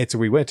hour, and so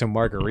we went to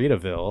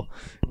Margaritaville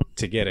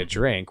to get a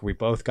drink. We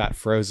both got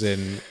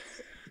frozen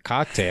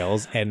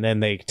cocktails, and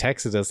then they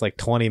texted us like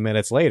 20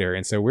 minutes later,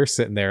 and so we're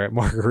sitting there at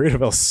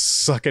Margaritaville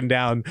sucking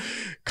down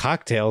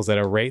cocktails at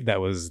a rate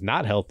that was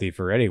not healthy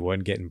for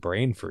anyone, getting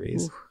brain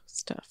freeze. Ooh.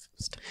 Stuff.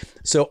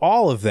 So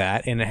all of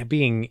that, and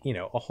being,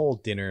 a whole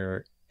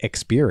dinner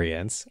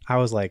experience, I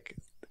was like,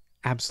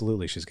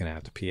 absolutely, she's going to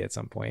have to pee at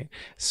some point.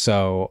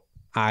 So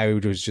I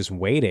was just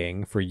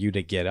waiting for you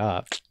to get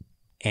up,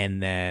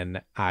 and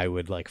then I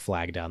would like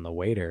flag down the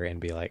waiter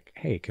and be like,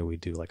 hey, can we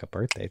do like a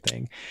birthday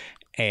thing?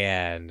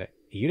 And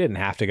you didn't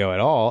have to go at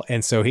all.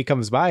 And so he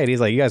comes by and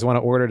he's like, you guys want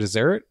to order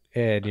dessert?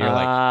 And you're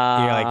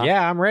like,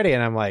 yeah, I'm ready.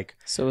 And I'm like,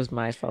 so it was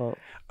my fault.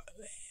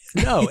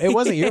 No, it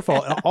wasn't your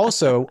fault.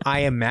 Also, I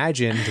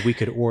imagined we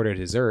could order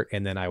dessert,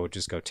 and then I would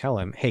just go tell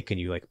him, "Hey, can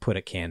you like put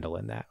a candle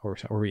in that, or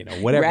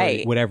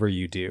whatever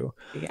you do."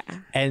 Yeah.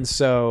 And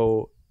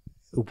so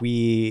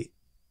we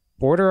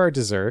order our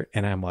dessert,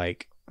 and I'm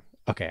like,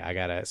 "Okay, I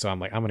gotta." So I'm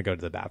like, "I'm gonna go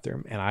to the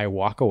bathroom," and I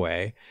walk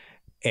away,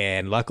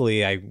 and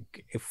luckily I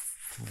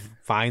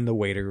find the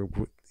waiter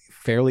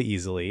fairly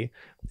easily.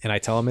 And I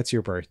tell him it's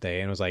your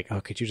birthday, and was like, oh,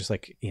 could you just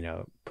like,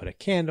 put a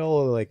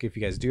candle, like if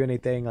you guys do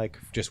anything, like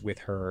just with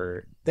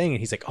her thing. And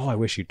he's like, oh, I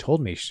wish you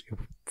told me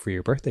for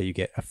your birthday, you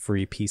get a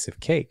free piece of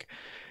cake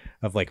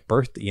of like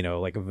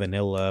like a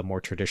vanilla,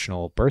 more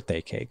traditional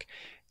birthday cake.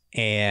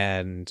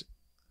 And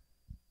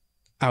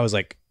I was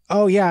like,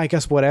 oh yeah, I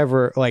guess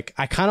whatever. Like,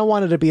 I kind of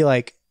wanted to be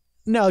like,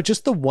 no,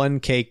 just the one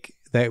cake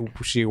that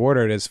she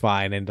ordered is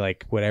fine. And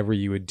like, whatever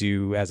you would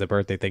do as a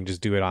birthday thing,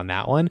 just do it on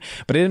that one.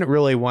 But I didn't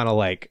really want to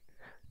like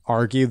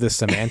argue the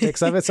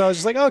semantics of it, so I was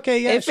just like, okay,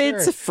 yeah, if sure.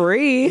 It's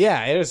free,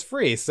 yeah, it is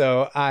free.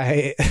 So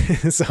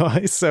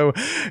so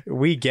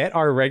we get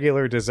our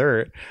regular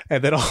dessert,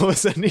 and then all of a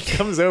sudden he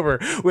comes over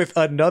with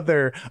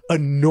another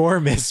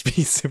enormous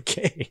piece of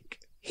cake,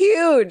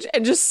 huge,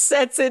 and just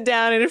sets it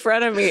down in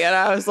front of me, and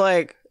I was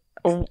like,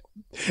 I'm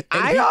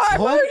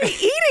already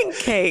eating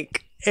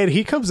cake. And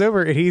he comes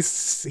over and he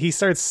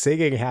starts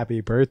singing happy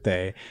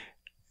birthday,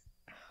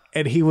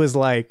 and he was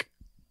like,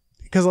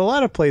 because a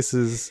lot of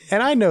places,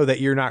 and I know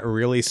that you're not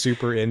really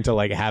super into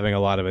like having a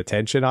lot of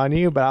attention on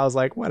you, but I was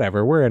like,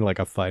 whatever, we're in like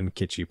a fun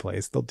kitschy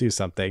place, they'll do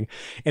something.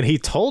 And he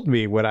told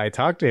me when I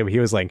talked to him, he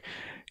was like,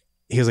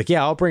 he was like,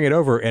 yeah, I'll bring it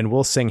over and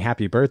we'll sing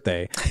happy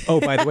birthday. Oh,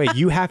 by the way,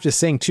 you have to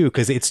sing too,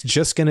 because it's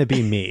just going to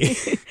be me.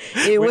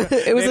 It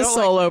was a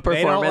solo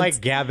performance. They don't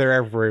like gather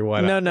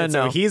everyone up. No.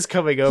 So he's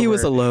coming over. He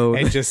was alone.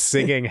 And just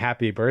singing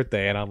happy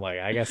birthday. And I'm like,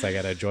 I guess I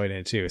got to join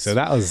in too. So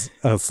that was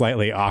a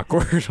slightly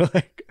awkward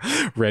like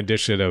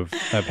rendition of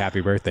happy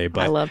birthday.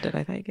 But I loved it.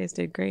 I thought you guys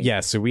did great. Yeah.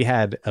 So we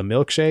had a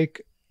milkshake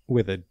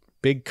with a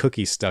big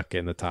cookie stuck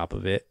in the top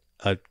of it,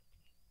 a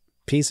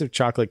piece of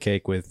chocolate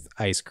cake with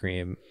ice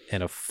cream,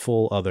 and a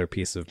full other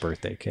piece of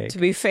birthday cake. To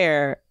be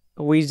fair,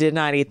 we did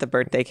not eat the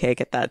birthday cake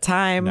at that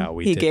time. No,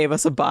 he gave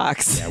us a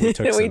box. Yeah, we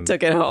took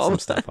took it home. Some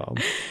stuff home.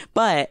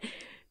 But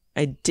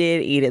I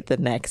did eat it the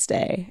next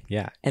day.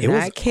 Yeah. And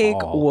that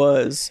cake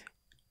was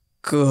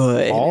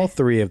good. All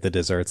three of the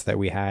desserts that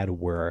we had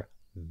were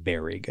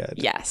very good.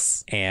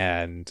 Yes.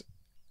 And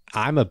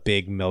I'm a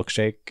big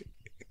milkshake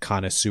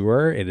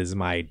connoisseur. It is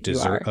my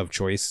dessert of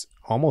choice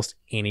almost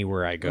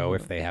anywhere I go.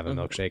 If they have a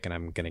milkshake and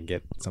I'm going to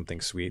get something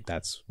sweet,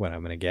 that's what I'm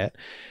going to get.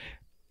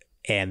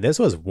 And this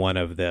was one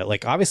of the,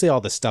 like, obviously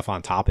all the stuff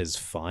on top is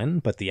fun,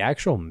 but the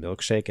actual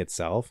milkshake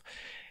itself,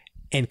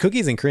 and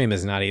cookies and cream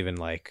is not even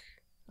like,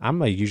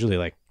 I'm usually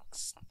like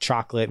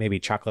chocolate, maybe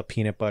chocolate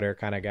peanut butter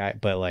kind of guy,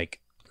 but like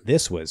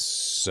this was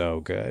so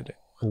good.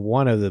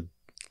 One of the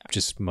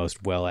just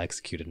most well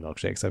executed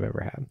milkshakes I've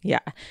ever had. Yeah.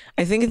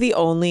 I think the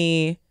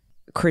only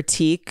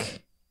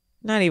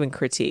not even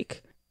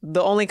critique,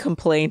 the only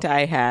complaint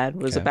I had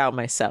was about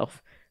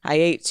myself. I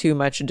ate too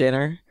much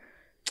dinner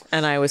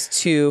and I was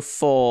too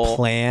full.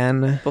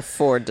 Plan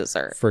before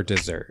dessert. For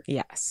dessert.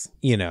 Yes.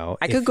 You know,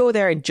 I could go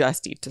there and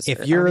just eat dessert.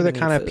 If you're the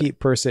kind of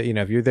person, you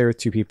know, if you're there with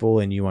two people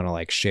and you want to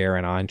like share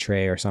an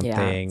entree or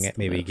something,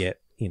 maybe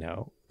get, you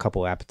know, a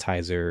couple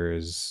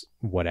appetizers,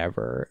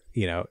 whatever,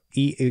 you know,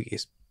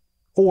 eat,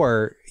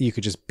 or you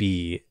could just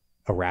be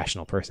a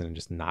rational person and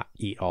just not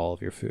eat all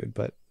of your food,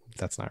 but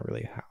that's not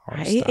really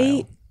our style. I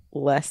ate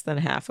less than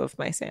half of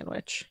my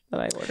sandwich that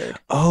I ordered.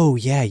 Oh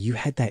yeah, you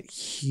had that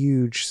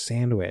huge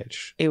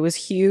sandwich. It was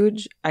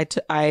huge. I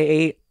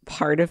ate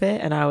part of it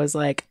and I was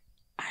like,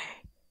 I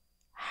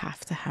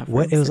have to have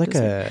what it was like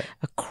a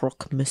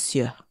croque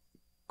monsieur.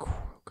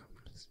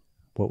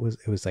 What was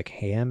it? Was like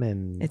ham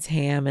and it's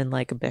ham and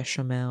like a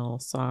bechamel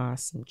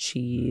sauce and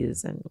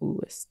cheese and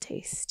ooh, it's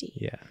tasty.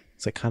 Yeah,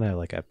 it's like kind of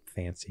like a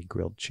fancy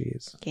grilled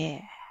cheese.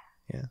 Yeah.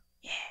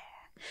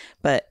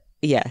 But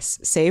yes,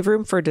 save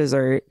room for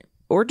dessert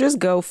or just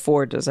go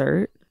for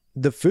dessert.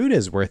 The food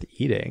is worth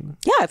eating.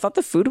 Yeah, I thought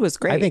the food was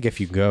great. I think if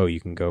you go, you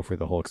can go for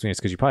the whole experience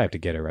because you probably have to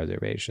get a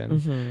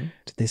reservation.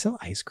 Did they sell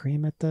ice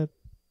cream at the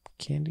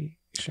candy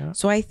shop?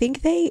 So I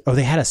think they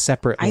had a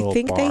separate bar.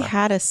 They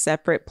had a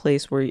separate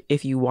place where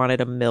if you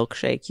wanted a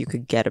milkshake, you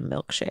could get a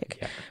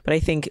milkshake. Yeah. But I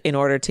think in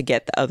order to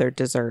get the other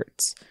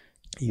desserts,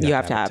 you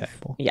have to have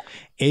yeah.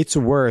 It's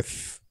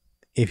worth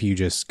if you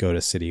just go to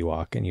City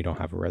Walk and you don't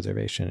have a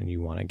reservation and you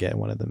want to get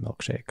one of the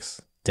milkshakes.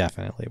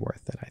 Definitely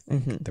worth it. I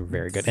think they're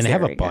very good. And they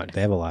have a bunch.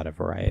 They have a lot of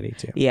variety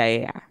too.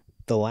 Yeah.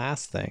 The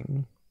last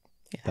thing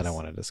that I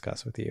want to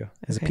discuss with you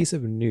is a piece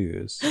of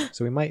news.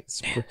 So we might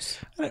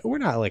we're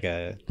not like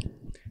a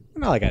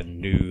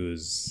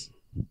news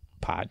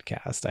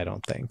podcast, I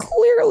don't think.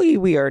 Clearly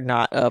we are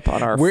not up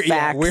on our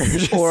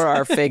facts or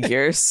our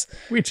figures.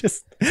 we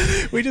just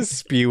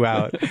spew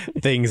out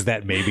things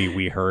that maybe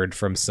we heard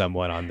from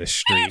someone on the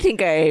street. I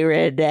think I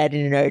read that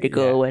in an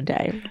article one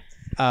time.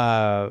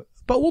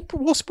 But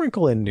we'll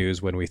sprinkle in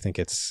news when we think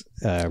it's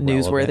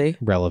newsworthy,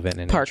 relevant,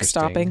 and park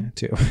stopping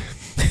too.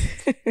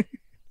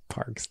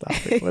 Park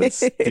stopping. What a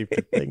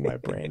stupid thing my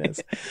brain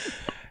is.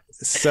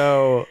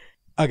 So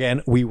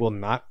again, we will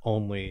not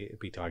only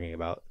be talking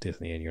about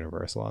Disney and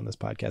Universal on this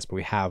podcast, but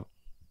we have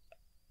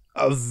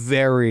a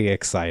very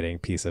exciting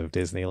piece of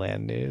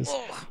Disneyland news,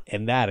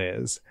 and that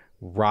is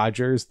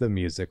Rogers the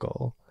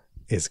Musical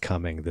is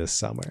coming this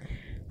summer.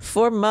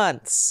 For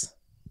months.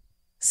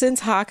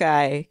 Since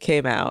Hawkeye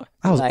came out.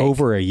 That was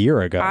over a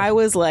year ago. I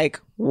was like,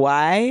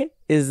 why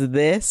is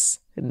this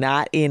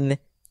not in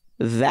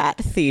that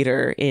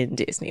theater in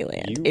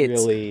Disneyland?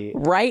 It's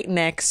right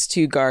next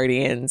to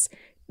Guardians.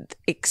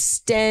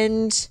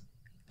 Extend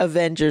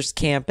Avengers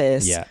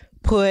Campus. Yeah.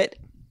 Put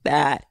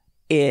that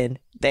in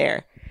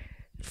there.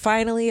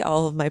 Finally,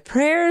 all of my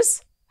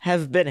prayers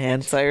have been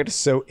answered.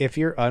 So if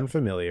you're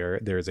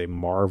unfamiliar, there's a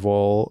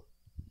Marvel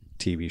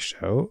TV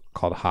show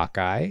called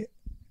Hawkeye,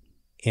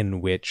 in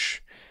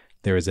which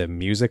there is a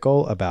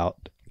musical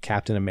about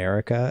Captain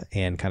America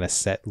and kind of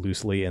set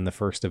loosely in the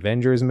first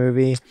Avengers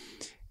movie.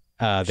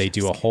 They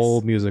do a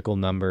whole musical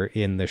number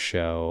in the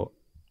show.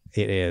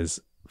 It is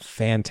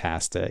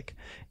fantastic.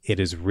 It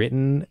is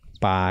written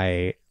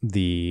by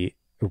the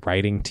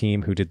writing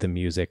team who did the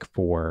music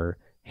for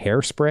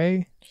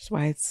Hairspray. That's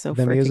why it's so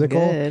the freaking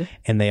musical. Good.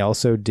 And they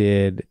also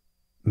did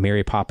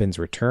Mary Poppins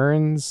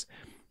Returns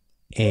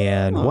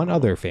and one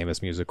other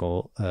famous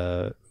musical.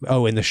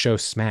 In the show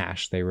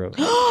Smash, they wrote,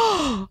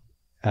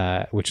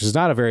 which is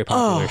not a very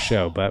popular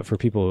show, but for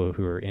people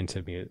who are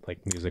into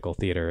musical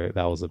theater,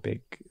 that was a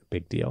big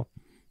deal.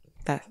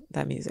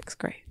 That music's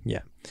great.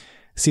 Yeah.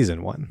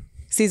 Season 1.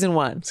 Season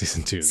 1.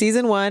 Season 2.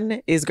 Season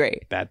 1 is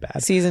great. That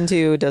bad. Season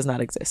 2 does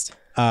not exist.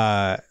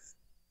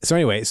 So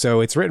anyway,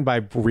 so it's written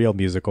by real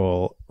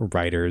musical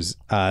writers.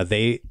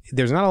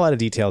 There's not a lot of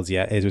details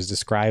yet. It was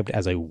described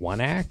as a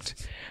one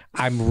act.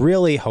 I'm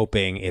really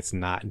hoping it's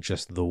not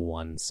just the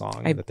one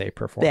song that they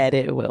perform. Bet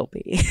it will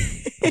be.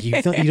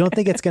 You don't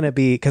think it's going to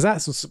be, because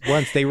that's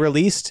once they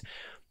released.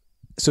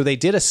 So they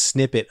did a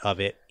snippet of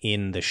it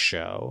in the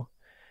show,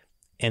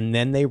 and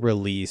then they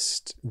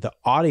released the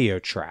audio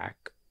track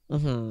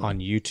on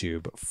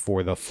YouTube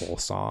for the full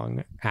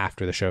song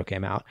after the show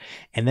came out.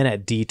 And then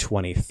at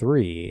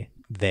D23,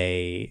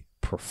 they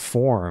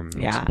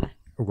performed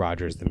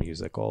Rogers the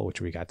Musical, which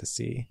we got to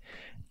see.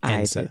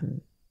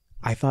 And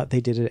I thought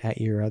they did it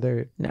at your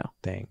other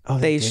thing. Oh,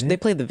 they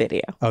played the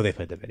video. Oh, they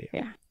played the video.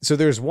 Yeah. So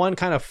there's one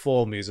kind of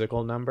full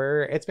musical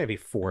number. It's maybe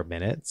 4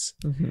 minutes.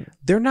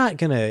 They're not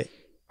gonna.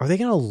 Are they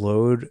gonna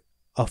load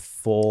a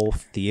full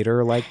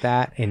theater like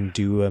that and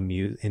do a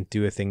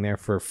thing there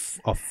for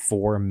a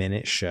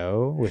 4-minute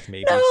show with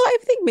maybe? No, I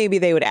think maybe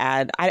they would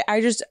add.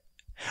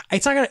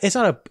 It's not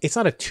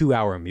a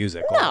 2-hour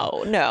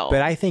musical. No.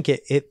 But I think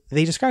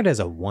they described it as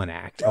a one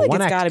act. It's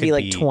got to be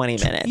like 20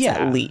 minutes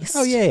at least.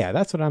 Oh yeah.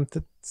 That's what I'm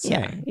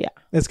saying. Yeah.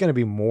 It's going to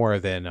be more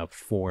than a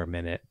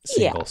 4-minute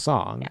single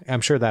song. Yeah.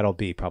 I'm sure that'll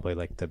be probably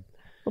like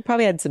we'll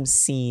probably add some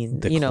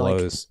scenes. The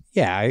close.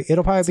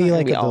 It'll probably be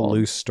like the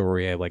loose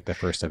story of like the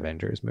first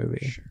Avengers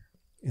movie. Sure.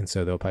 And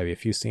so there'll probably be a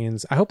few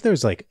scenes. I hope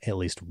there's like at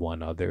least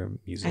one other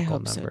musical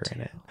number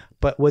in it.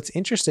 But what's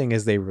interesting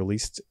is they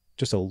released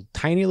just a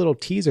tiny little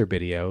teaser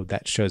video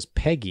that shows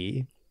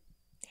Peggy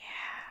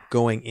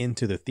going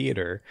into the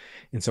theater.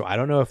 And so I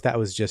don't know if that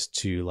was just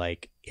to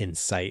like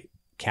incite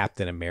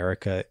Captain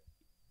America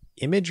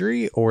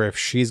imagery or if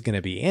she's going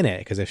to be in it.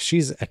 Because if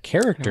she's a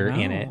character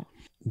in it,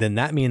 then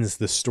that means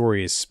the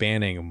story is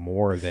spanning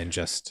more than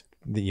just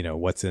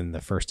what's in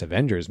the first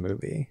Avengers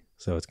movie.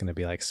 So it's going to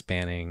be like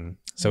spanning.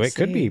 So it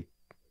could be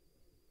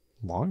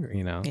longer,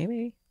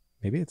 Maybe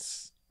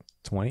it's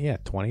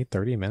 20,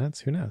 30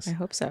 minutes. Who knows? I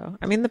hope so.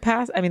 I mean,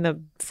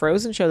 the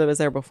Frozen show that was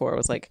there before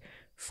was like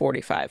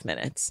 45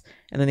 minutes.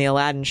 And then the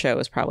Aladdin show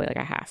was probably like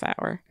a half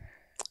hour.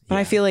 But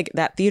I feel like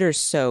that theater's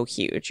so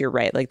huge. You're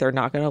right. Like they're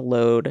not going to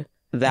load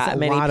that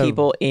many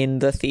people in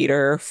the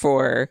theater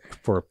for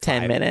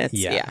 10 minutes.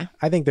 Yeah.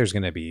 I think there's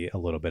going to be a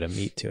little bit of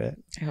meat to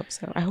it. I hope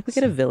so. I hope we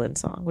get a villain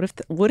song.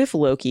 What if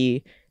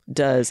Loki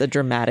does a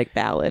dramatic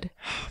ballad?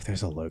 If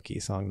there's a Loki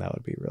song, that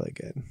would be really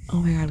good.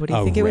 Oh my God. What do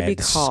you think it would be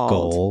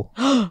called?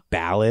 Skull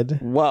ballad.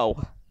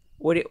 Whoa.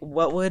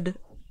 What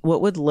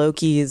would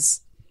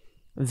Loki's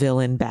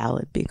villain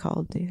ballad be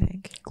called, do you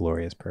think?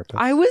 Glorious Purpose.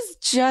 I was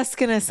just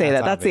going to say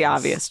that's the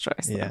obvious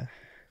choice. Yeah.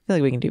 I feel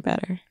like we can do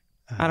better.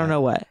 I don't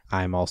know what.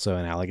 I'm also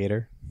an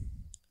alligator.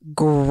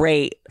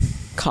 Great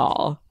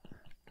call.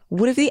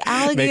 What if the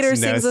alligator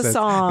sings a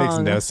song? Makes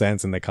no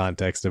sense in the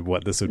context of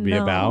what this would be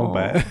about,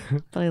 but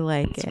I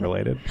like it's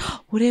related.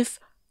 What if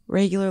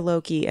regular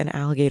Loki and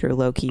alligator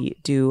Loki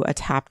do a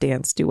tap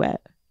dance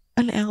duet?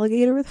 An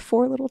alligator with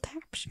 4 little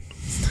tap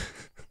shoes.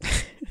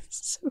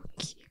 So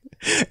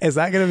cute. Is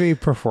that going to be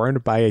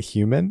performed by a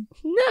human?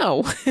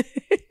 No.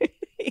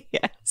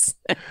 Yes.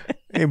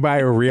 And by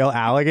a real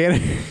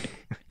alligator?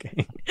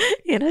 Okay.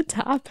 In a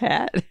top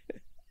hat.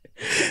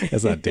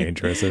 That's not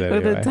dangerous in any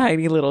with way. A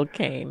tiny little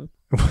cane.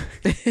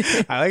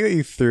 I like that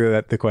you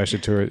threw the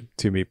question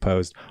to me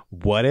posed.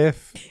 What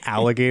if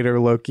alligator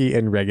Loki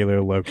and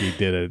regular Loki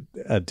did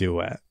a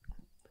duet?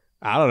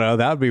 I don't know.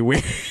 That would be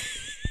weird.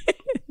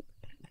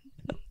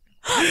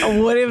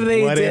 What if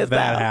they what did if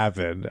that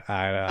happened?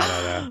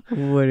 I don't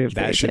know. What if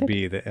that should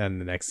be in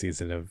the next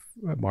season of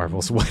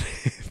Marvel's What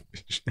If?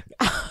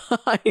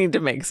 I need to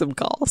make some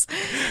calls.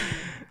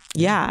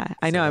 Yeah,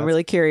 I know. I'm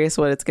really curious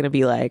what it's going to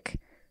be like,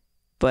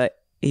 but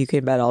you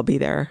can bet I'll be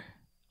there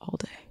all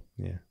day.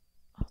 Yeah.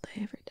 All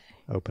day, every day.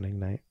 Opening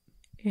night.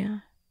 Yeah.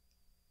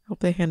 Hope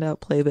they hand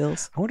out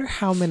playbills. I wonder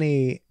how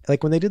many,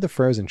 like when they did the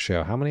Frozen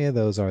show, how many of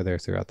those are there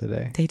throughout the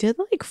day? They did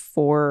like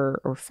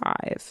 4 or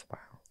 5. Wow.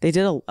 They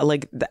did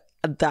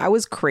that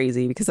was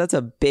crazy because that's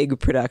a big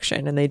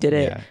production and they did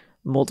it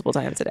multiple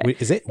times a day.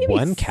 Wait, is it maybe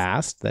one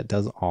cast that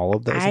does all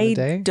of those in a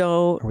day? I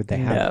don't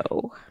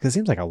know. Because it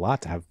seems like a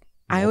lot to have.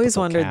 I always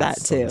wondered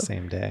that too. On the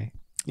same day.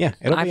 Yeah,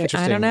 it'll be interesting.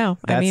 I don't know.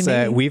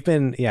 That's we've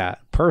been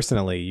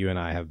personally, you and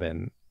I have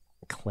been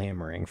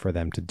clamoring for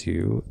them to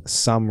do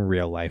some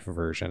real life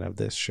version of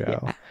this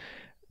show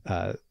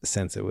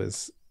since it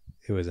was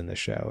in the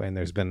show, and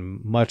there's been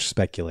much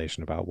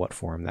speculation about what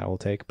form that will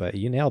take, but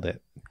you nailed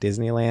it.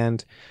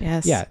 Disneyland.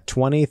 Yes.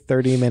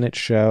 20-30 minute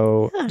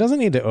show. Doesn't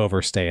need to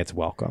overstay its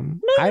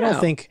welcome.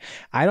 No.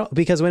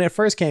 Because when it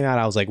first came out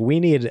I was like, we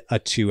need a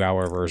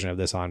 2-hour version of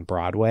this on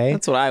Broadway.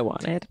 That's what I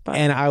wanted.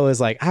 And I was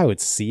like, I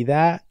would see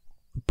that,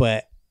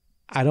 but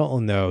I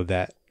don't know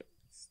that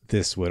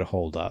this would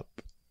hold up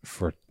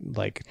for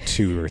like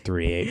 2 or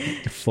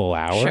 3 full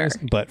hours.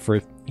 Sure. But for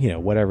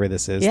whatever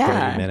this is,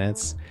 30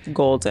 minutes,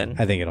 golden.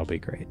 I think it'll be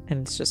great,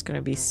 and it's just going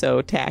to be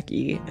so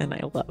tacky, and I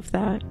love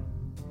that.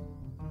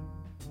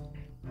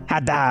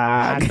 Hot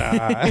dog.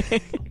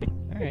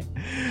 All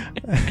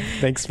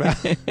Thanks, pal.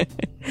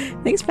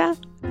 Thanks, pal.